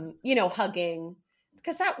 Hugging.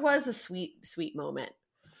 Because that was a sweet, sweet moment.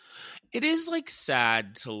 It is like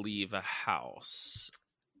sad to leave a house.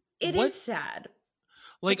 It is sad.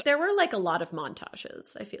 Like But there were like a lot of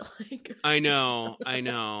montages, I feel like. I know.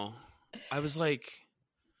 I was like,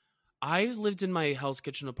 I lived in my Hell's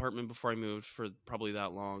Kitchen apartment before I moved for probably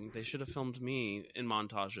that long. They should have filmed me in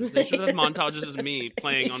montages. They should have montages as me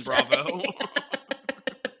playing on Bravo.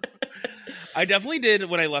 I definitely did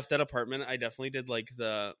when I left that apartment. I definitely did like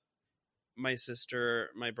my sister,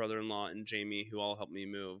 my brother-in-law, and Jamie, who all helped me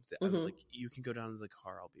move. I was like, you can go down to the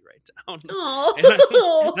car. I'll be right down. Oh.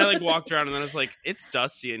 And I like walked around and then I was like, it's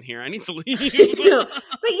dusty in here. I need to leave. No.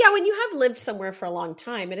 But yeah, when you have lived somewhere for a long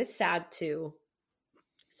time, it is sad to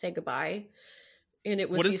say goodbye. And it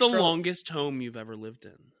was What is these the girls- longest home you've ever lived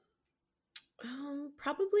in?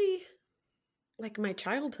 Probably like my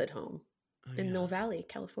childhood home in yeah. Mill Valley,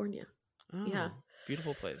 California. Oh, Yeah.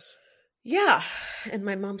 Beautiful place. Yeah. And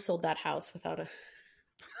my mom sold that house without a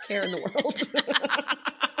care in the world.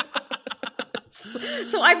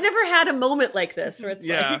 So I've never had a moment like this where it's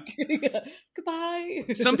like, goodbye.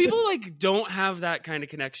 Some people like don't have that kind of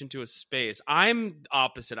connection to a space. I'm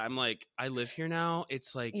opposite. I'm like, I live here now.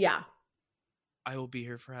 It's like, Yeah. I will be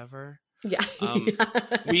here forever. Yeah.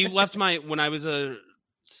 We left when I was a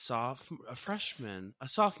sophomore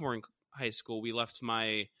in high school, we left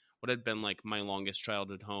what had been like my longest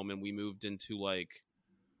childhood home, and we moved into like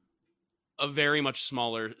a very much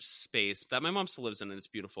smaller space that my mom still lives in, and it's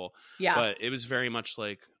beautiful. Yeah. But it was very much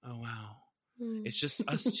like, oh wow, it's just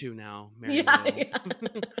us two now. Mary Yeah.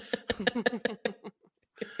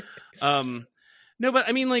 No, but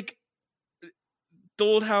I mean, like, the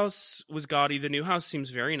old house was gaudy. The new house seems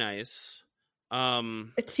very nice.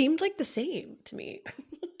 It seemed like the same to me.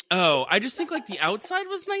 Oh, I just think like the outside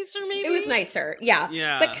was nicer. Maybe It was nicer. Yeah.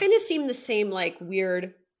 Yeah. But kind of seemed the same, like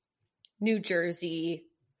weird New Jersey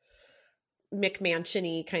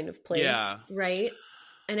McMansion-y kind of place. Yeah. Right?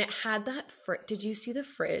 And it had that did you see the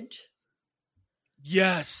fridge?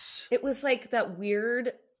 Yes. It was like that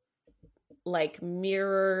weird, like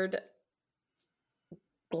mirrored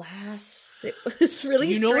glass. It was really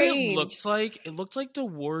You know strange. what it looked like? It looked like the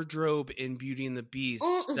wardrobe in Beauty and the Beast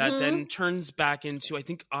that then turns back into, I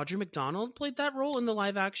think Audrey McDonald played that role in the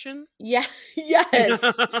live action. Yeah. Yes.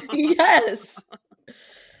 Yes.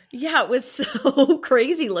 Yeah, it was so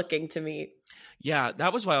crazy looking to me. Yeah,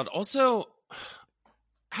 that was wild. Also,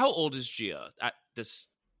 how old is Gia at this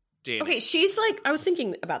day? and Okay, age? she's like, I was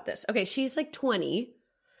thinking about this. Okay, she's like 20.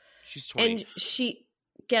 She's 20. And she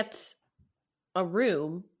gets a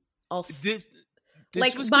room. This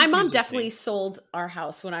Like was my mom confusing to definitely me. sold our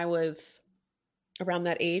house when I was around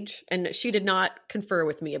that age, and she did not confer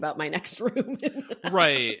with me about my next room.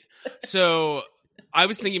 Right. So I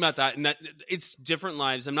was thinking about that, and that it's different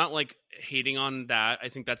lives. I'm not like hating on that. I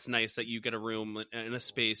think that's nice that you get a room in a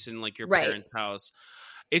space in like your Right. parents' house.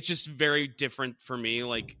 It's just very different for me.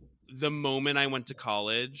 Like the moment I went to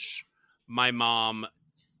college, my mom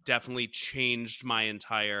definitely changed my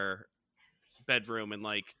entire bedroom and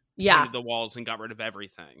like Yeah. painted the walls and got rid of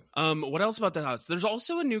everything. What else about the house? There's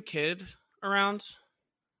also a new kid around,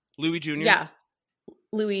 Louis Jr. Yeah.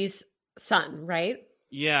 Louis' son, right?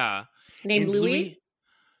 Yeah. Named And Louis,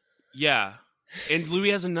 Yeah. And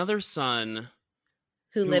Louis has another son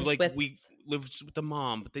who lives like with lives with the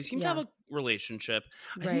mom, but they seem to Yeah. have a relationship.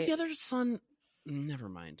 I think Right. the other son, never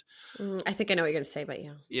mind. I think I know what you're going to say, but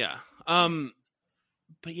yeah. Yeah.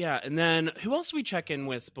 But yeah, and then who else do we check in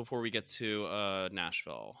with before we get to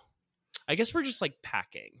Nashville? I guess we're just like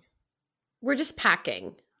packing. We're just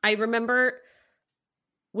packing. I remember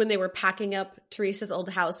when they were packing up Teresa's old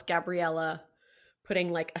house, Gabriella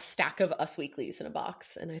putting like a stack of Us Weeklies in a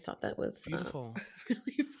box, and I thought that was Beautiful.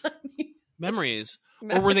 really funny. Memories.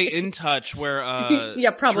 Or were they In Touch where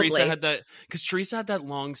Yeah, probably. Teresa had that, because Teresa had that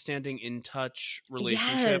long-standing In Touch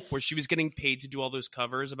relationship Yes. where she was getting paid to do all those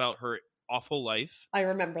covers about her Awful Life. I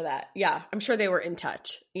remember that. Yeah. I'm sure they were in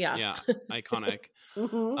touch. Yeah. Yeah, iconic.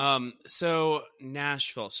 Mhm. So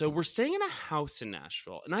Nashville. So we're staying in a house in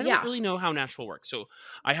Nashville, and I don't Yeah. really know how Nashville works. So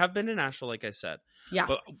I have been to Nashville, like I said, Yeah.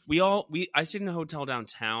 but I stayed in a hotel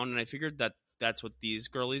downtown, and I figured that that's what these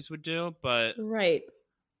girlies would do. But Right.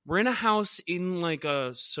 we're in a house in like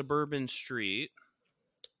a suburban street.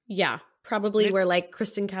 Yeah. Probably Nick- where like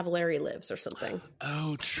Kristen Cavallari lives or something.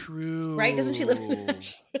 Oh, true. Right? Doesn't she live in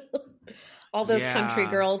Nashville? All those country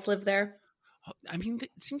Yeah. girls live there. I mean,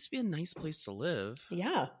 it seems to be a nice place to live.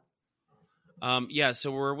 Yeah. Yeah,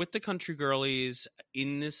 so we're with the country girlies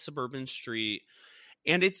in this suburban street.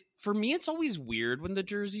 And for me, it's always weird when the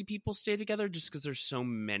Jersey people stay together just because there's so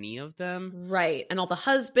many of them. Right. And all the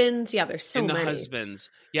husbands. Yeah, there's so And the many. husbands.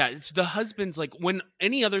 Yeah, it's the husbands. Like when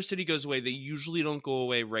any other city goes away, they usually don't go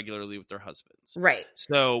away regularly with their husbands. Right.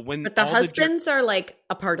 So when But the all husbands are like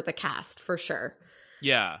a part of the cast for sure.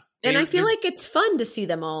 yeah. And I feel they're- like it's fun to see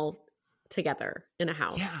them all together in a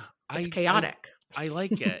house. Yeah, It's chaotic. I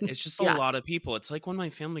like it. It's just Yeah. a lot of people. It's like when my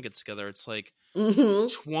family gets together, it's like Hmm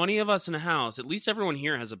 20 of us in a house. At least everyone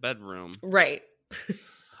here has a bedroom. Right.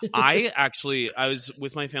 I was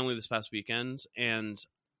with my family this past weekend, and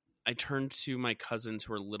I turned to my cousins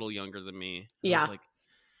who are a little younger than me. I Yeah. was like,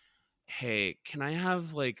 hey, can I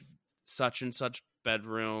have like such and such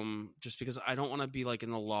bedroom, just because I don't want to be like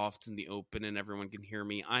in the loft in the open and everyone can hear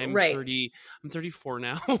me. I'm Right. 34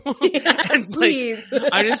 now. Yeah, And, like, please.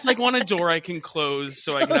 I just like want a door I can close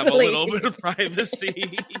so I can have a Totally. little bit of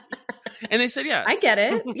privacy. And they said yes. I get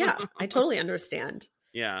it. Yeah, I totally understand.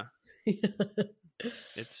 Yeah.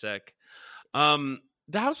 It's sick. The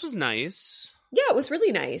house was nice. Yeah, it was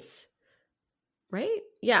really nice. Right?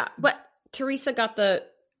 Yeah. But Teresa got the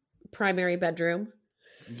primary bedroom,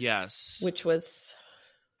 Yes. which was,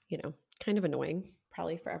 kind of annoying,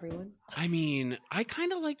 probably for everyone. I mean, I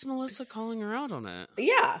kind of liked Melissa calling her out on it.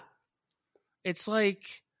 Yeah. It's like,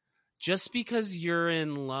 just because you're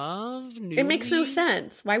in love, It makes no newly-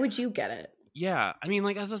 sense. Why would you get it? Yeah. I mean,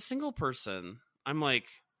 like, as a single person, I'm like,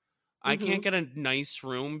 I can't get a nice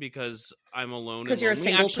room because I'm alone. Because and you're a lonely.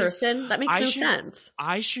 single Actually, person? That makes I no should- sense.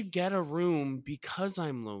 I should get a room because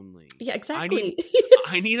I'm lonely. Yeah, exactly.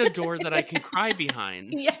 I need a door that I can cry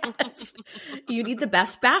behind. Yes. You need the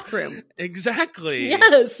best bathroom. Exactly.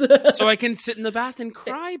 Yes. So I can sit in the bath and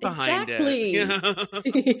cry behind Exactly.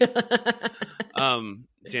 it.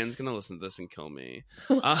 Dan's gonna listen to this and kill me.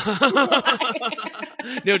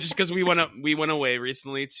 No, just because we went away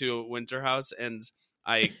recently to a winter house and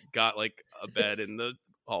I got like a bed in the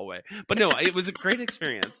hallway. But no, it was a great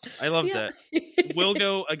experience. I loved it. We'll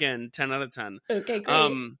go again, 10 out of 10. Okay,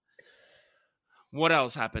 great. What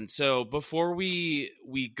else happened? So before we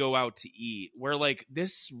go out to eat, we're like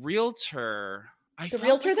this realtor. The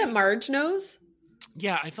realtor that Marge knows?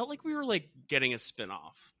 Yeah, I felt like we were like getting a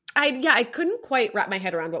spinoff. I couldn't quite wrap my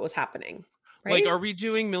head around what was happening. Right? Like, are we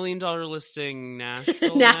doing $1 Million Listing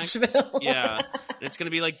Nashville? Nashville. Next? Yeah, and it's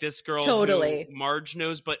gonna be like this girl Totally. who Marge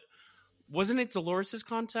knows, but wasn't it Dolores's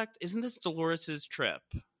contact? Isn't this Dolores's trip?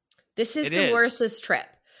 This is It is. Dolores's trip.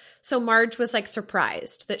 So Marge was like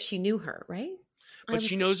surprised that she knew her, right? But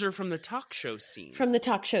she knows her from the talk show scene. From the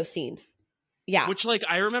talk show scene. Yeah. Which, like,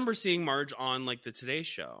 I remember seeing Marge on, like, the Today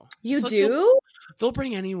Show. You It's like, do? They'll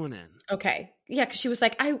bring anyone in. Okay. Yeah, because she was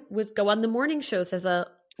like, I would go on the morning shows as a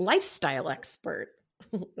lifestyle expert.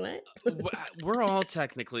 What? We're all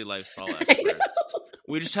technically lifestyle I experts. know.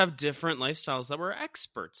 We just have different lifestyles that we're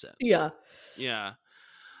experts in. Yeah. Yeah.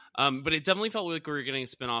 But it definitely felt like we were getting a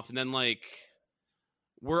spinoff. And then, like,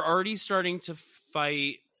 we're already starting to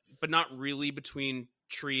fight, but not really, between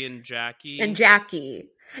Tree and Jackie. And Jackie.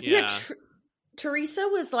 Yeah. Teresa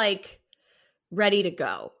was like ready to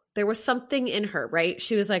go. There was something in her, right?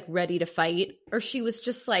 She was like ready to fight, or she was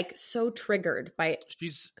just like so triggered by it.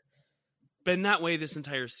 She's been that way this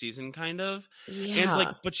entire season, kind of. Yeah. And it's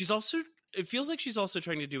like, but she's also, it feels like she's also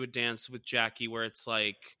trying to do a dance with Jackie where it's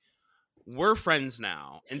like, we're friends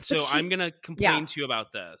now. And so I'm going to complain to you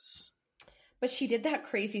about this. But she did that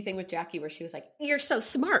crazy thing with Jackie where she was like, "You're so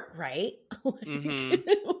smart, right?" Like, Mhm.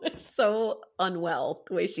 It was so unwell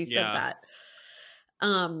the way she said Yeah. that.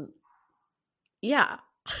 Yeah.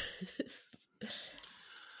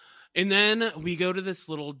 And then we go to this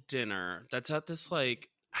little dinner that's at this, like,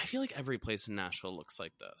 I feel like every place in Nashville looks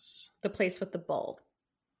like this. The place with the bull.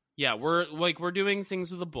 Yeah, we're doing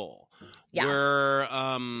things with a bowl. Yeah. We're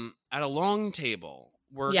at a long table.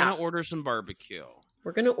 We're Yeah. gonna order some barbecue.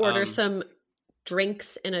 We're gonna order Um, some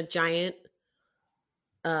drinks in a giant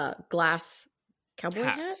glass cowboy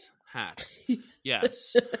hat. Hat.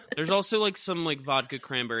 Yes. There's also like some like vodka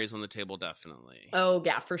cranberries on the table, definitely. Oh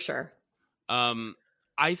yeah, for sure.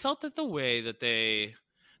 I felt that the way that they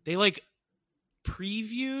like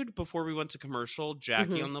previewed before we went to commercial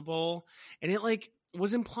Jackie on the bowl, and it like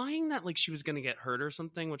was implying that like she was going to get hurt or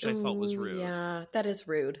something, which I felt was rude. Yeah, that is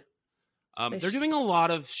rude. They're doing a lot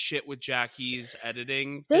of shit with Jackie's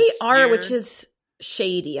editing. They this are, year. which is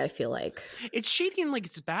shady, I feel like. It's shady and like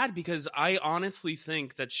it's bad because I honestly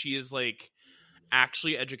think that she is like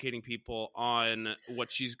actually educating people on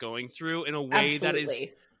what she's going through in a way that is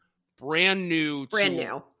Absolutely. brand new Brand to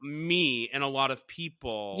new. me and a lot of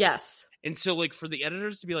people. Yes. And so like for the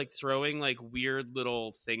editors to be like throwing like weird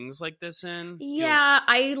little things like this in. Yeah,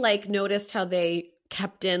 I like noticed how they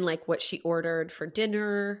kept in like what she ordered for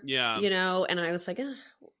dinner. Yeah. You know, and I was like,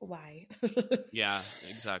 why? Yeah,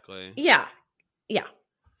 exactly. Yeah. Yeah.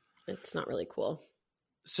 It's not really cool.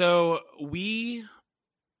 So we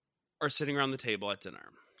are sitting around the table at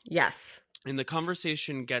dinner. Yes. And the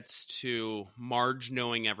conversation gets to Marge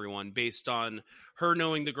knowing everyone based on her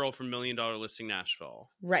knowing the girl from $1 Million Listing Nashville,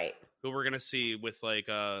 Right. who we're going to see with like,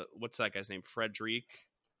 what's that guy's name? Frederic.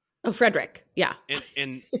 Oh, Frederick. Yeah.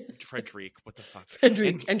 And Frederic, what the fuck?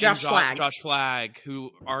 Frederic and Josh Flagg. Josh Flagg,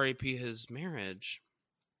 who RAP his marriage.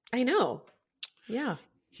 I know. Yeah.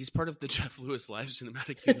 He's part of the Jeff Lewis Live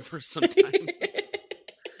Cinematic Universe sometimes.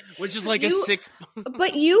 Which is like a sick...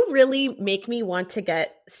 But you really make me want to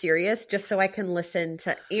get serious just so I can listen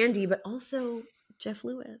to Andy, but also Jeff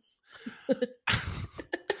Lewis.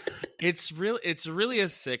 It's really a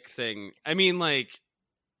sick thing. I mean, like...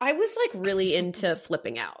 I was like really into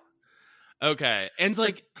flipping out. Okay. And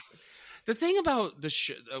like, the thing about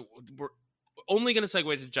the we're only going to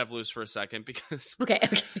segue to Jeff Lewis for a second because... Okay.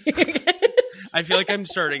 I feel like I'm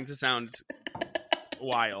starting to sound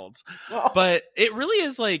wild, Oh. but it really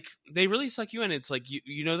is like they really suck you in. It's like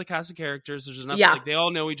you know the cast of characters. There's enough. Yeah. Like they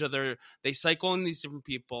all know each other. They cycle in these different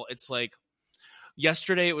people. It's like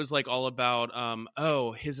yesterday it was like all about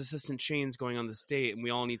his assistant Shane's going on this date, and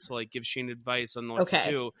we all need to like give Shane advice on what to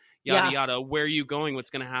do. Yada yada. Where are you going?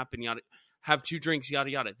 What's going to happen? Yada. Have 2 drinks. Yada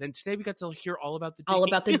yada. Then today we got to hear all about the date. All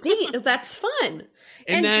about the date. That's fun.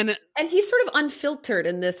 and then he's sort of unfiltered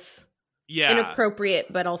in this yeah inappropriate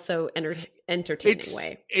but also entertaining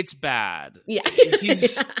way. It's bad. Yeah.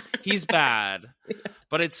 He's bad.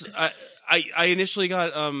 But it's I initially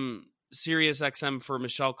got Sirius XM for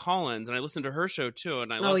Michelle Collins, and I listened to her show too,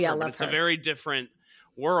 and I love her, but it's a very different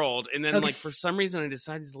world. And then like for some reason I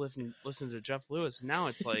decided to listen to Jeff Lewis. Now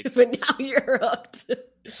it's like But now you're hooked.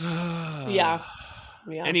 Yeah.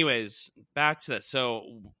 Anyways, back to this. So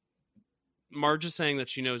Marge is saying that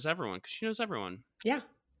she knows everyone because she knows everyone. Yeah.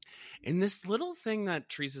 And this little thing that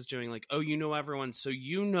Teresa's doing, like, oh, you know everyone, so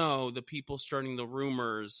you know the people starting the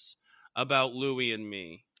rumors about Louie and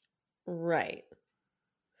me. Right.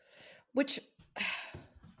 Which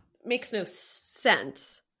makes no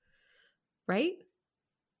sense. Right?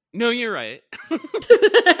 No, you're right.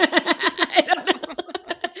 I don't know.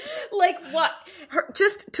 Like what?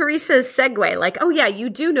 Just Teresa's segue. Like, oh yeah, you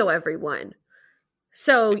do know everyone.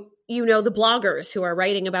 So you know the bloggers who are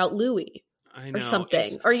writing about Louie. I know. Or something.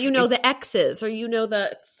 Or you know the exes. Or you know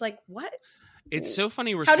the... It's like, what? It's so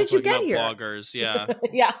funny we're How still did you talking get about here? bloggers. Yeah.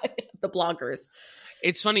 Yeah. The bloggers.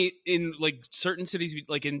 It's funny in like certain cities,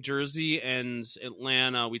 like in Jersey and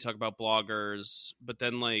Atlanta, we talk about bloggers, but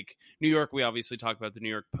then like New York, we obviously talk about the New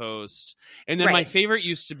York Post. And then my Right. favorite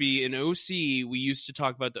used to be in OC, we used to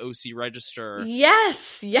talk about the OC Register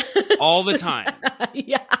Yes. Yes. all the time.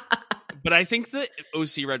 Yeah. But I think the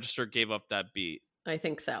OC Register gave up that beat. I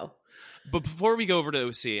think so. But before we go over to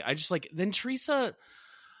OC, I just like then Teresa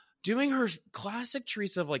doing her classic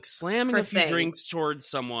Teresa of like slamming Her a few thing. drinks towards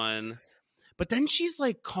someone. But then she's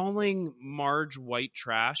like calling Marge white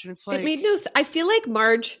trash, and it's like It made no. I feel like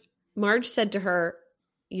Marge said to her,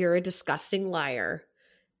 "You're a disgusting liar,"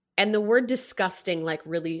 and the word "disgusting" like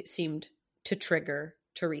really seemed to trigger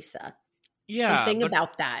Teresa. Something but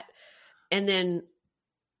about that, and then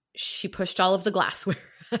she pushed all of the glassware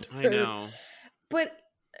at her. I know. But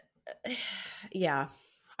yeah,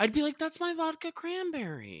 I'd be like, "That's my vodka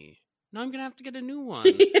cranberry. Now I'm gonna have to get a new one."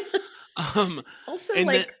 Also, and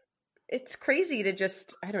like then- it's crazy to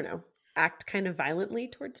just I don't know act kind of violently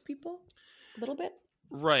towards people a little bit.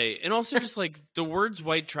 right, and also just like the words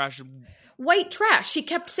 "white trash," White trash. She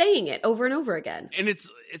kept saying it over and over again. and it's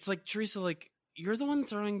like Teresa, like you're the one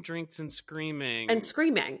throwing drinks and screaming And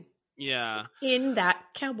screaming yeah, in that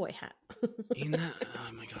cowboy hat. in that.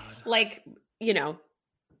 Oh my god. Like, you know,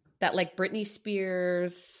 that like Britney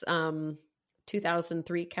Spears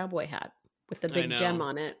 2003 cowboy hat with the I big know. gem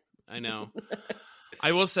on it. I know.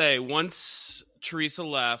 I will say, once Teresa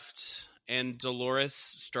left and Dolores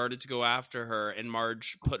started to go after her, and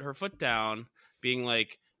Marge put her foot down, being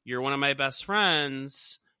like, you're one of my best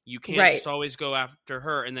friends. You can't Right. just always go after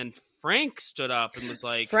her. And then Frank stood up and was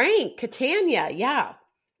like, Frank, Catania, yeah.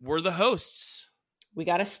 we're the hosts. We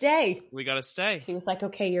got to stay. We got to stay. He was like,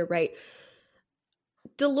 okay, you're right.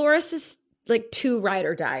 Dolores is like too ride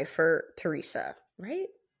or die for Teresa, right?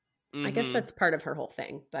 I guess Mhm. that's part of her whole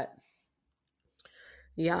thing, but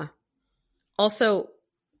yeah. Also,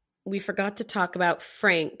 we forgot to talk about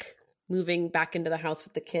Frank moving back into the house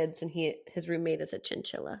with the kids, and his roommate is a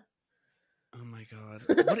chinchilla. Oh my God.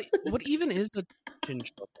 What even is a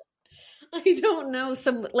chinchilla? I don't know,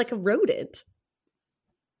 some like a rodent,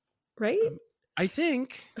 right? I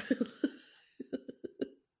think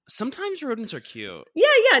sometimes rodents are cute.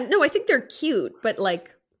 Yeah. No, I think they're cute, but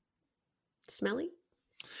like smelly.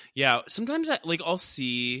 Yeah, sometimes I'll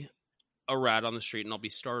see a rat on the street and I'll be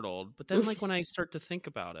startled, but then like when I start to think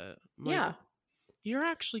about it, I'm like, Yeah. you're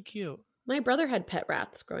actually cute. My brother had pet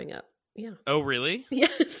rats growing up. Yeah. Oh, really?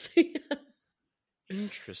 Yes.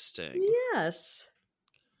 Interesting. Yes.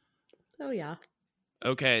 Oh, yeah.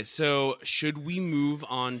 Okay, so should we move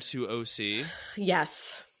on to OC?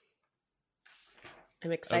 Yes.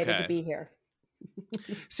 I'm excited Okay. to be here.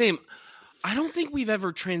 Same. I don't think we've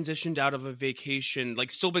ever transitioned out of a vacation, like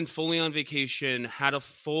still been fully on vacation, had a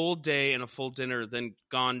full day and a full dinner, then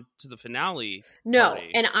gone to the finale. No,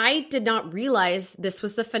 party. and I did not realize this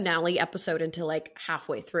was the finale episode until like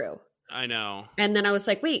halfway through. I know. And then I was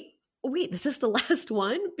like, wait, this is the last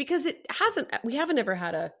one? Because we haven't ever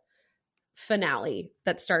had a finale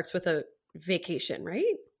that starts with a vacation,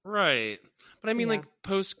 right? Right. But I mean, Yeah. like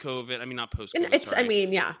post-COVID, I mean, not post-COVID, And it's, sorry. I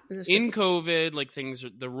mean, yeah. It's In just- COVID, like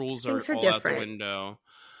the rules are Things are all out different. the window.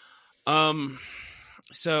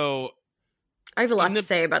 So I have a lot in to the-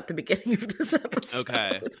 say about the beginning of this episode.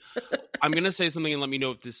 okay, I'm gonna say something and let me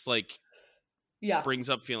know if this like Yeah. brings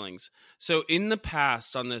up feelings. So in the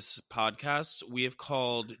past on this podcast, we have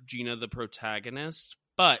called Gina the protagonist,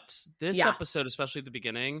 but this Yeah. episode, especially at the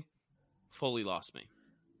beginning, fully lost me.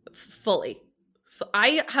 Fully.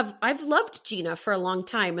 I've loved Gina for a long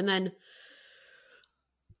time, and then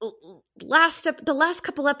the last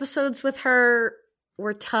couple episodes with her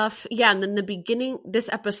were tough. Yeah, and then this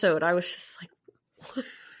episode, I was just like,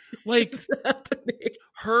 Like what's happening?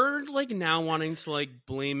 her like now wanting to like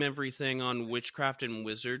blame everything on witchcraft and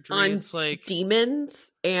wizardry. On It's like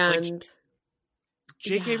Demons and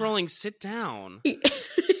J.K. yeah. Rowling, sit down.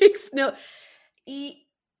 no,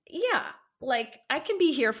 yeah. Like I can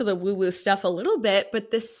be here for the woo-woo stuff a little bit, but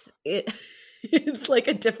it's like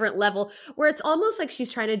a different level where it's almost like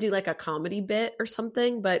she's trying to do like a comedy bit or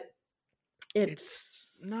something, but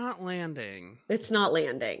It's not landing. it's not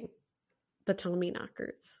landing. The Tommy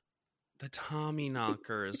knockers. The Tommy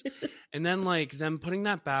knockers. And then like them putting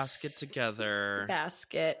that basket together.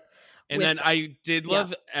 Basket. And with- then I did yeah.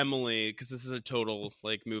 love Emily because this is a total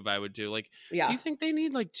like move I would do. Like, Yeah. do you think they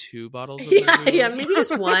need like 2 bottles of Yeah, booze? maybe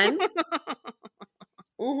just one.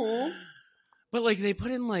 Mm-hmm. But like they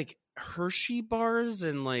put in like Hershey bars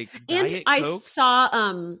and like And Diet I Coke.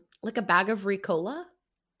 saw like a bag of Ricola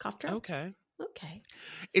cough drops. Okay. Okay.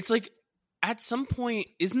 It's like at some point,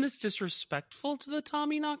 isn't this disrespectful to the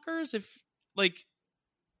Tommy knockers? If like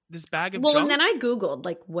this bag of Well, junk? and then I Googled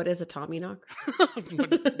like, what is a Tommy knocker?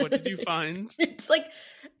 what did you find? It's like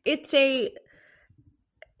it's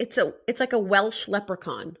like a Welsh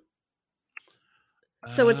leprechaun.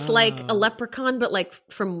 So it's like a Oh. leprechaun, but like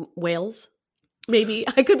from Wales. Maybe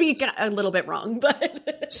I could be a little bit wrong,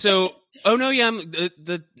 but So, oh no, yeah,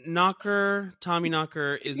 the knocker, Tommy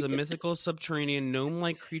knocker, is a mythical subterranean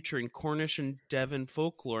gnome-like creature in Cornish and Devon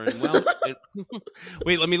folklore. And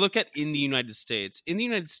wait, let me look at in the United States. In the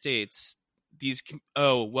United States, these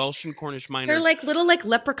Welsh and Cornish miners. they're like little like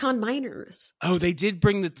leprechaun miners. Oh, they did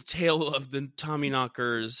bring the tale of the Tommy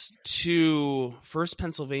knockers to first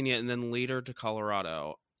Pennsylvania and then later to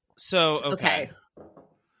Colorado. So okay.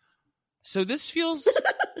 So this feels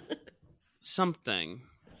something.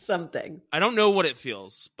 Something. I don't know what it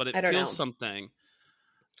feels, but it I don't feels know. something.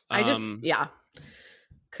 I just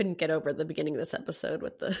couldn't get over the beginning of this episode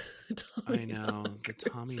with the Tommy I know the knockers.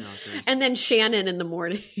 Tommy knockers. And then Shannon in the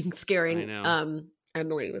morning scaring I know.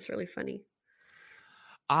 Emily was really funny.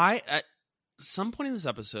 At some point in this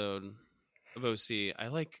episode of OC, I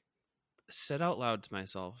like said out loud to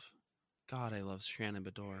myself, "God, I love Shannon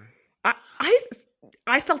Bedore."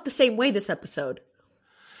 I felt the same way this episode.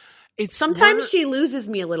 It's Sometimes she loses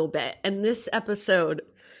me a little bit, and this episode,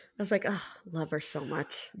 I was like, "Oh, love her so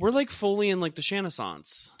much." we're like fully in like the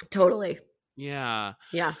Shanaissance. Totally, Yeah.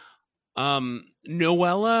 yeah.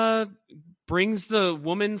 Noella brings the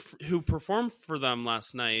woman who performed for them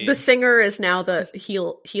last night, The singer is now the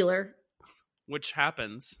healer. which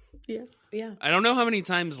happens. Yeah. Yeah. I don't know how many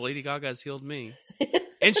times Lady Gaga has healed me.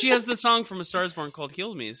 And she has the song from A Star Is Born called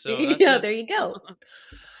Heal Me. So yeah, there you go.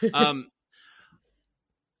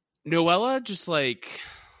 Noella just like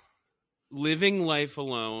living life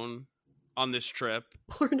alone on this trip.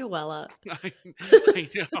 Poor Noella. I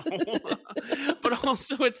know. But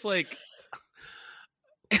also it's like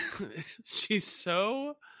she's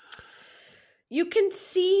so... You can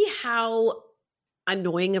see how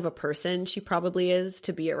annoying of a person she probably is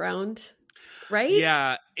to be around, right?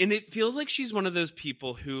 Yeah, and it feels like she's one of those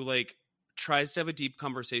people who like tries to have a deep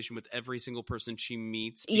conversation with every single person she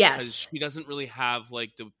meets because Yes. she doesn't really have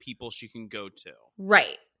like the people she can go to.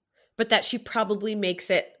 Right. But that she probably makes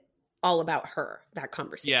it all about her, that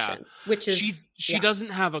conversation. Yeah. Which is She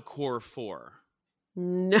doesn't have a core 4.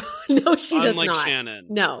 No, she does Unlike not. Shannon.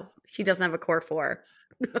 No, she doesn't have a core 4.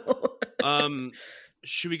 No.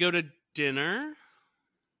 Should we go to dinner?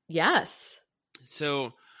 Yes.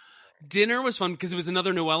 So dinner was fun because it was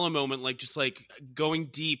another Noella moment, like just like going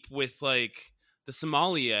deep with like the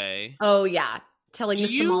sommelier. Oh yeah, telling Do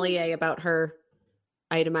the you- sommelier about her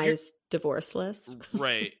itemized divorce list.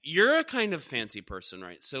 Right. You're a kind of fancy person,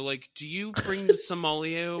 right? So like, do you bring the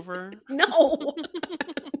sommelier over? No,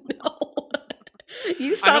 no.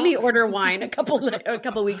 You saw don't- me order wine a couple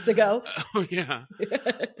weeks ago. Oh yeah.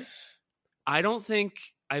 I don't think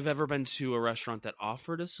I've ever been to a restaurant that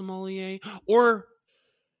offered a sommelier, or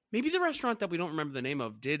maybe the restaurant that we don't remember the name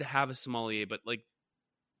of did have a sommelier, but like,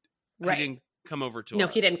 Right. he didn't come over to No,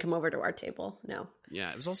 us. he didn't come over to our table. No. Yeah,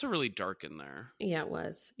 it was also really dark in there. Yeah, it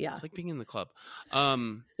was. Yeah. It's like being in the club.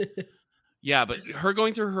 Yeah, but her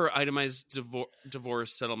going through her itemized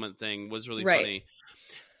divorce settlement thing was really Right. funny.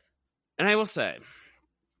 And I will say,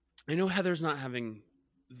 I know Heather's not having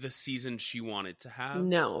the season she wanted to have.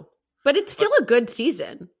 No. But it's still a good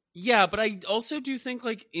season. Yeah, but I also do think,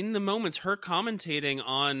 like, in the moments, her commentating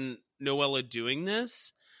on Noella doing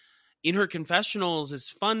this in her confessionals is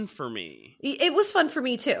fun for me. It was fun for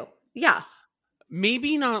me too. Yeah.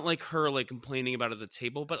 Maybe not, like, her, like, complaining about it at the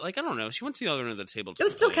table, but, like, I don't know. She went to the other end of the table to It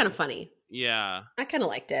was still complain. kind of funny. Yeah. I kind of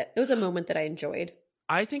liked it. It was a moment that I enjoyed.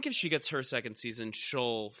 I think if she gets her second season,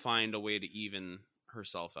 she'll find a way to even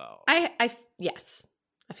herself out. Yes.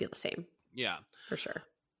 I feel the same Yeah. for sure.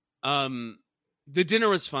 The dinner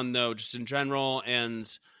was fun though, just in general, and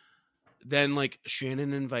then like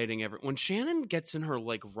Shannon inviting everyone. When Shannon gets in her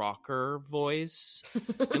like rocker voice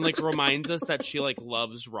and like reminds us that she like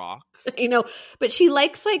loves rock. You know, but she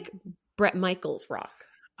likes like Bret Michaels rock.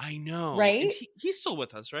 I know, Right? And he's still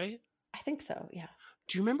with us, right? I think so. Yeah.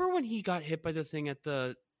 Do you remember when he got hit by the thing at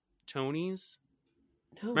the Tonys?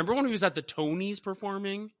 No. Remember when he was at the Tonys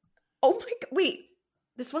performing? Oh my god! Wait,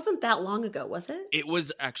 this wasn't that long ago, was it? It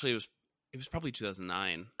was actually it was probably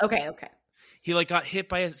 2009. Okay. He like got hit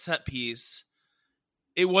by a set piece.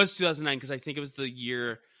 It was 2009 because I think it was the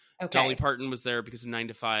year Okay. Dolly Parton was there because of 9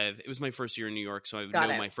 to 5. It was my first year in New York, so I Got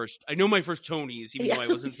know it. my first Tonys, even Yeah. though I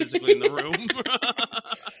wasn't physically in the room.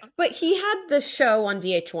 But he had the show on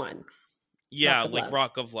VH1. Yeah, Rock of like Love.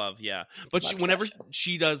 Rock of Love, yeah. But Loved that whenever show.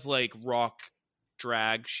 she does like rock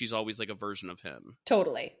drag, she's always like a version of him.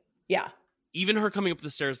 Totally. Yeah. Even her coming up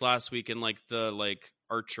the stairs last week in like the like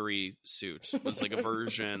archery suit was like a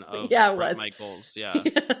version of Yeah, it Bret was. Michaels. Yeah.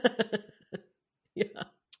 Yeah.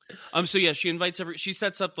 So yeah, she invites she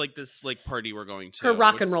sets up like this like party we're going to. Her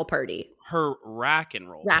rock and roll party. her rack and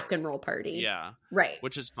roll. Rock party. and roll party. Yeah. Right.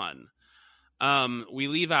 Which is fun. We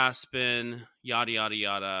leave Aspen, yada yada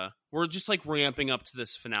yada. We're just like ramping up to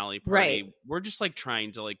this finale party. Right. We're just like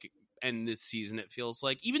trying to like end this season, it feels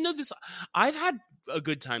like. Even though I've had a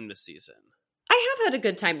good time this season. I have had a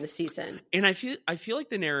good time this season. And I feel like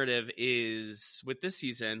the narrative is with this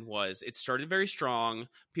season was it started very strong.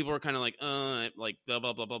 People were kind of like blah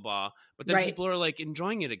blah blah blah blah. But then Right. people are like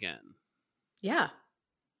enjoying it again. Yeah.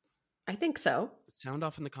 I think so. Sound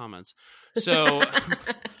off in the comments. So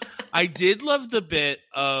I did love the bit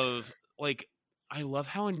of like I love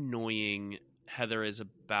how annoying Heather is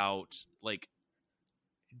about like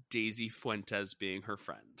Daisy Fuentes being her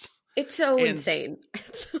friend. It's so And insane.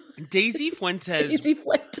 Daisy Fuentes, Easy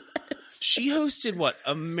Fuentes. she hosted what?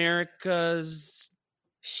 America's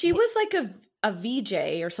She was like a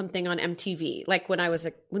VJ or something on MTV, like when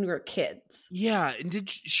we were kids. Yeah, and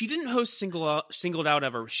she didn't host Singled Out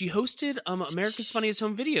ever. She hosted America's Funniest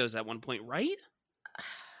Home Videos at one point, right?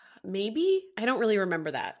 Maybe? I don't really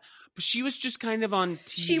remember that. But she was just kind of on TV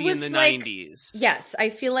She in was the like- 90s. Yes, I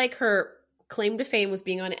feel like her claim to fame was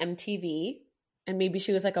being on MTV, and maybe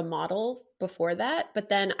she was like a model before that, but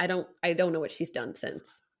then I don't know what she's done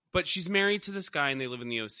since. But she's married to this guy and they live in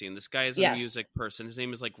the OC, and this guy is a Yes. music person. His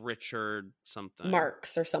name is like Richard something.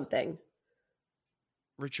 Marks or something.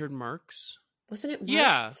 Richard Marx? Wasn't it Mark?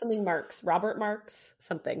 Yeah. Something Marks. Robert Marks?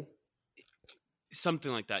 Something.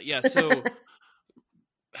 Something like that. Yeah. So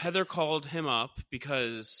Heather called him up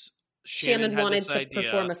because Shannon had wanted this to idea,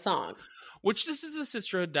 perform a song. which this is a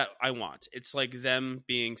sisterhood that I want. It's like them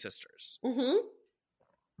being sisters. Mm-hmm.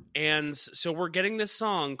 And so we're getting this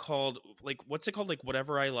song called, like, what's it called? Like,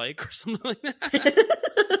 Whatever I Like or something like that.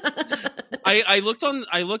 I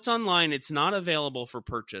looked online. It's not available for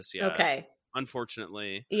purchase yet. Okay.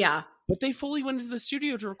 Unfortunately. Yeah. But they fully went into the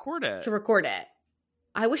studio to record it.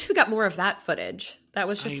 I wish we got more of that footage. That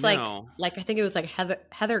was just I like know. I think it was like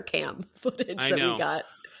Heather cam footage I that know. we got.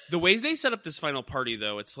 The way they set up this final party,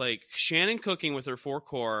 though, it's like Shannon cooking with her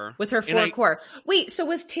 4-core. With her 4-core. Wait, so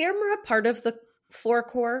was Tamara part of the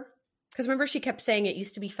 4-core? Because remember she kept saying it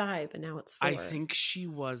used to be 5 and now it's 4. I think she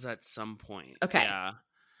was at some point. Okay. Yeah.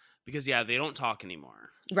 Because, yeah, they don't talk anymore.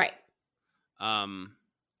 Right.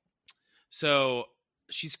 So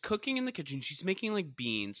she's cooking in the kitchen. She's making, like,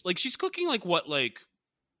 beans. Like, she's cooking, like, what, like,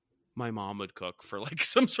 my mom would cook for, like,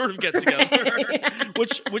 some sort of get-together. Yeah.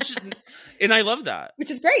 Which, and I love that.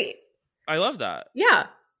 Which is great. I love that. Yeah.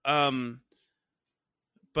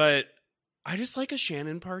 But I just like a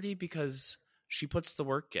Shannon party because she puts the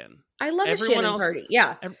work in. I love a Shannon party.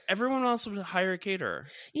 Yeah. Everyone else would hire a caterer.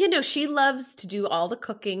 You know, she loves to do all the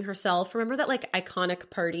cooking herself. Remember that like iconic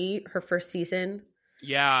party, her first season?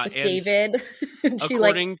 Yeah. With David. She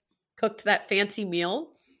like cooked that fancy meal.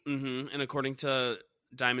 Mm-hmm. And according to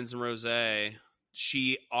Diamonds and Rosé,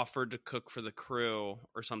 she offered to cook for the crew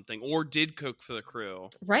or something, or did cook for the crew.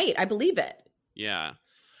 Right. I believe it. Yeah.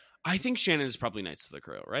 I think Shannon is probably nice to the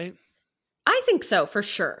crew, right? I think so, for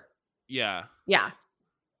sure. Yeah. Yeah.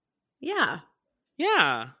 Yeah.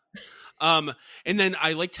 Yeah. And then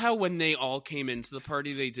I liked how when they all came into the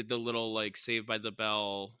party, they did the little like Saved by the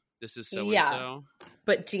Bell. This is so and so.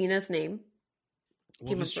 But Gina's name.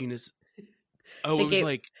 What was Gina's? Oh, it was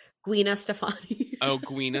like Gwen Stefani. Oh,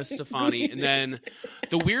 Gwen Stefani. And then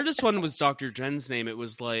the weirdest one was Dr. Jen's name. It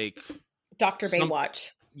was like Dr.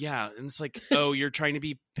 Baywatch. Yeah, and it's like, oh, you're trying to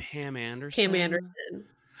be Pam Anderson. Pam Anderson.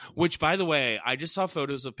 Which, by the way, I just saw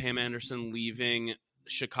photos of Pam Anderson leaving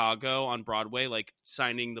Chicago on Broadway, like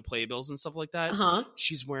signing the playbills and stuff like that. Uh-huh.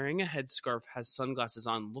 She's wearing a headscarf, has sunglasses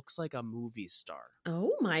on, looks like a movie star.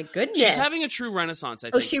 Oh my goodness. She's having a true renaissance, I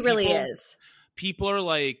think. Oh, she really is. People are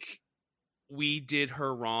like, we did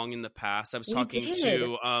her wrong in the past. I was talking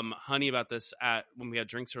to Honey about this when we had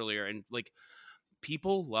drinks earlier, and like,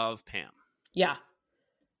 people love Pam. Yeah.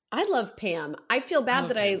 I love Pam. I feel bad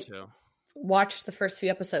that I watched the first few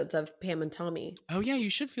episodes of Pam and Tommy. Oh, yeah, you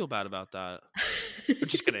should feel bad about that. I'm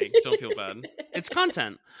just kidding. Don't feel bad. It's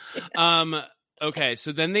content. Okay,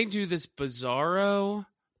 so then they do this bizarro...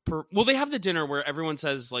 well, they have the dinner where everyone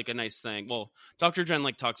says, like, a nice thing. Well, Dr. Jen,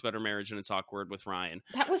 like, talks about her marriage and it's awkward with Ryan.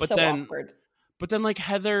 That was awkward. But then, like,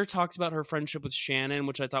 Heather talks about her friendship with Shannon,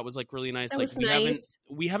 which I thought was, like, really nice. That like, was nice.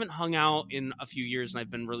 we haven't hung out in a few years, and I've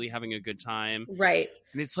been really having a good time. Right.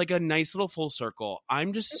 And it's, like, a nice little full circle.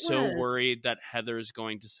 I'm just worried that Heather's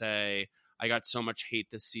going to say, I got so much hate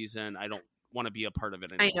this season, I don't want to be a part of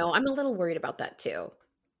it anymore. I know. I'm a little worried about that, too.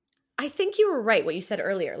 I think you were right, what you said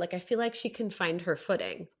earlier. Like, I feel like she can find her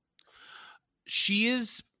footing. She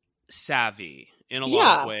is savvy in a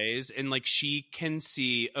lot of ways. And, like, she can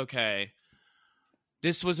see, okay,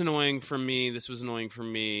 this was annoying for me. This was annoying for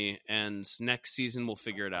me. And next season, we'll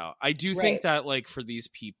figure it out. I do think that, like, for these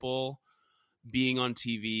people, being on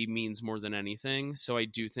TV means more than anything. So I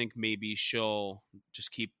do think maybe she'll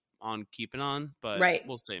just keep on keeping on. But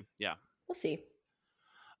we'll see. Yeah. We'll see.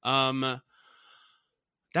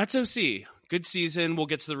 That's OC. Good season. We'll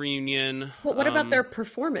get to the reunion. But what about their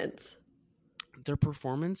performance? Their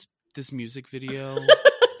performance? This music video?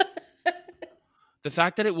 The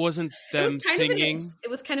fact that it wasn't them singing. It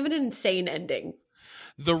was kind of an insane ending.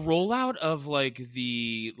 The rollout of like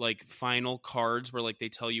the like final cards where like they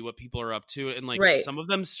tell you what people are up to, and like some of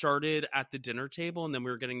them started at the dinner table, and then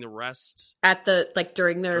we were getting the rest at the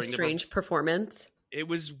during their strange performance. It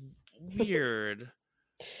was weird.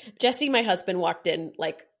 Jesse, my husband, walked in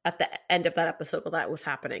like at the end of that episode while that was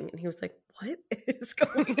happening, and he was like, "What is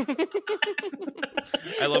going on?"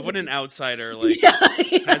 I love when an outsider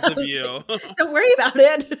has a view. Don't worry about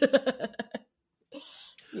it.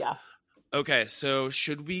 Yeah. Okay, so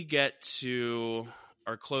should we get to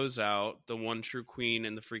our closeout, the One True Queen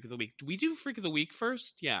and the Freak of the Week? Do we do Freak of the Week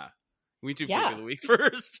first? Yeah. We do Freak of the Week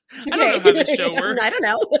first. I don't know how this show works. I don't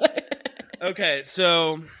know. Okay,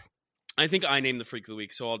 so I think I named the Freak of the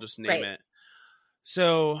Week, so I'll just name it.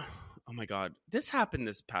 So, oh my God, this happened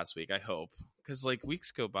this past week, I hope, because like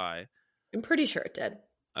weeks go by. I'm pretty sure it did.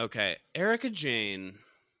 Okay, Erica Jane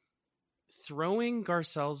throwing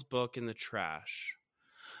Garcelle's book in the trash.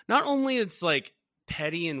 Not only it's like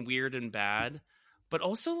petty and weird and bad, but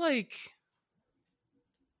also like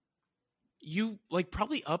you like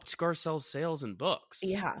probably upped Garcelle's sales in books.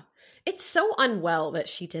 Yeah. It's so unwell that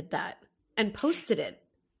she did that and posted it.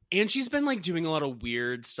 And she's been like doing a lot of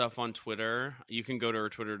weird stuff on Twitter. You can go to her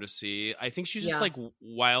Twitter to see. I think she's just like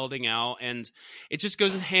wilding out, and it just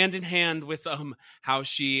goes hand in hand with how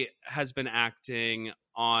she has been acting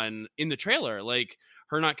in the trailer. Like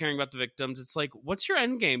her not caring about the victims. It's like, what's your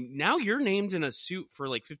end game? Now you're named in a suit for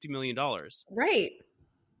like $50 million. Right.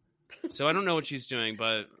 So I don't know what she's doing,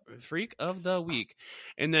 but freak of the week.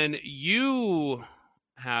 And then you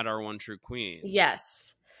had our one true queen.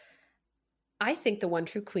 Yes. I think the one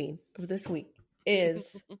true queen of this week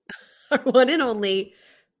is our one and only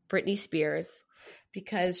Britney Spears,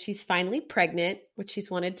 because she's finally pregnant, which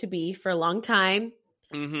she's wanted to be for a long time.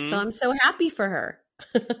 Mm-hmm. So I'm so happy for her.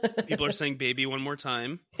 People are saying baby one more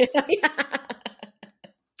time. Yeah.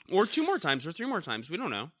 Or 2 more times or 3 more times. We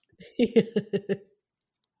don't know.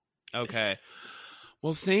 Okay.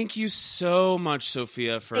 Well, thank you so much,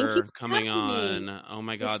 Sophia, for coming on. Me. Oh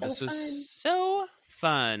my God, this was so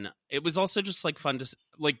fun. It was also just like fun to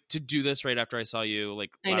do this right after I saw you like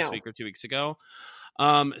last week or 2 weeks ago.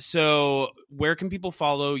 So where can people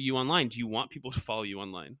follow you online? Do you want people to follow you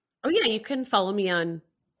online? Oh yeah, you can follow me on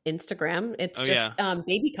Instagram. It's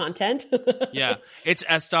baby content. Yeah. It's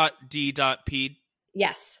s.d.p.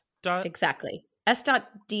 Yes. Exactly.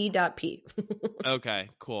 s.d.p. Okay,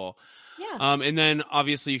 cool. Yeah. And then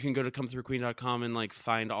obviously you can go to comethroughqueen.com and like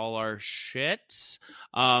find all our shit.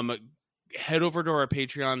 Head over to our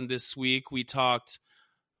Patreon this week. We talked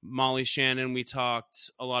Molly Shannon. We talked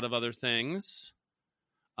a lot of other things.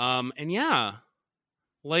 And yeah,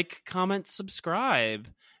 like, comment, subscribe,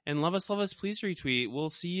 and love us, please retweet. We'll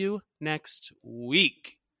see you next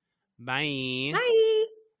week. Bye. Bye.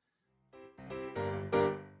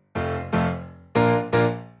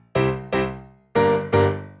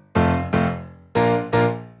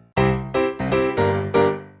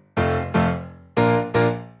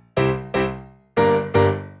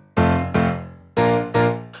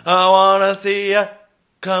 I wanna see ya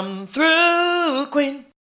come through, Queen.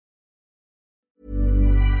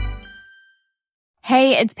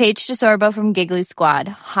 Hey, it's Paige DeSorbo from Giggly Squad.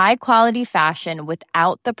 High quality fashion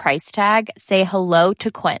without the price tag. Say hello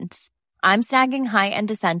to Quince. I'm snagging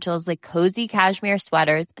high-end essentials like cozy cashmere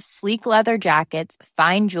sweaters, sleek leather jackets,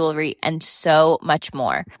 fine jewelry, and so much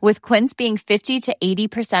more. With Quince being 50 to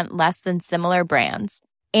 80% less than similar brands.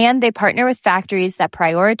 And they partner with factories that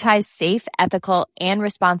prioritize safe, ethical, and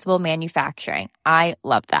responsible manufacturing. I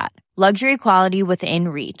love that. Luxury quality within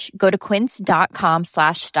reach. Go to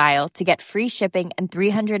quince.com/style to get free shipping and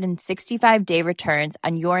 365-day returns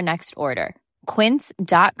on your next order.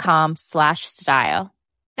 Quince.com/style.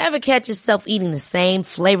 Ever catch yourself eating the same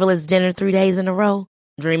flavorless dinner 3 days in a row?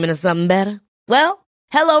 Dreaming of something better? Well,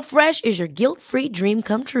 HelloFresh is your guilt-free dream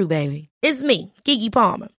come true, baby. It's me, Keke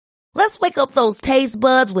Palmer. Let's wake up those taste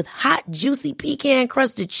buds with hot, juicy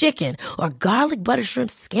pecan-crusted chicken or garlic butter shrimp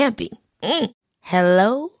scampi.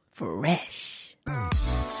 Hello Fresh.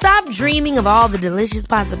 Stop dreaming of all the delicious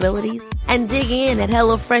possibilities and dig in at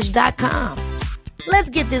HelloFresh.com. Let's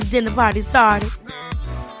get this dinner party started.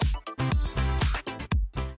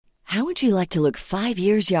 How would you like to look 5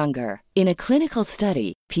 years younger? In a clinical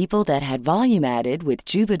study, people that had volume added with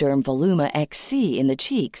Juvederm Voluma XC in the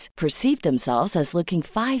cheeks perceived themselves as looking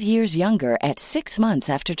 5 years younger at 6 months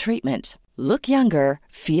after treatment. Look younger,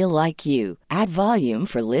 feel like you. Add volume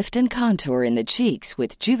for lift and contour in the cheeks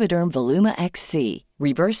with Juvederm Voluma XC.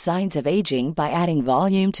 Reverse signs of aging by adding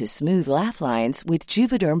volume to smooth laugh lines with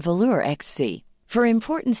Juvederm Volure XC. For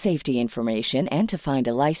important safety information and to find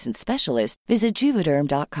a licensed specialist, visit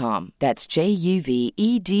Juvederm.com. That's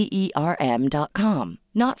JUVEDERM.com.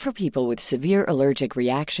 Not for people with severe allergic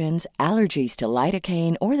reactions, allergies to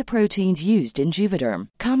lidocaine, or the proteins used in Juvederm.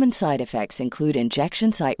 Common side effects include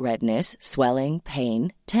injection site redness, swelling,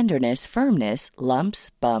 pain, tenderness, firmness,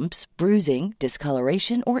 lumps, bumps, bruising,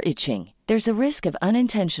 discoloration, or itching. There's a risk of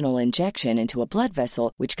unintentional injection into a blood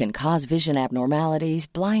vessel, which can cause vision abnormalities,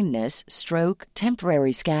 blindness, stroke,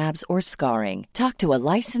 temporary scabs, or scarring. Talk to a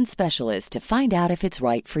licensed specialist to find out if it's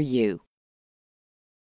right for you.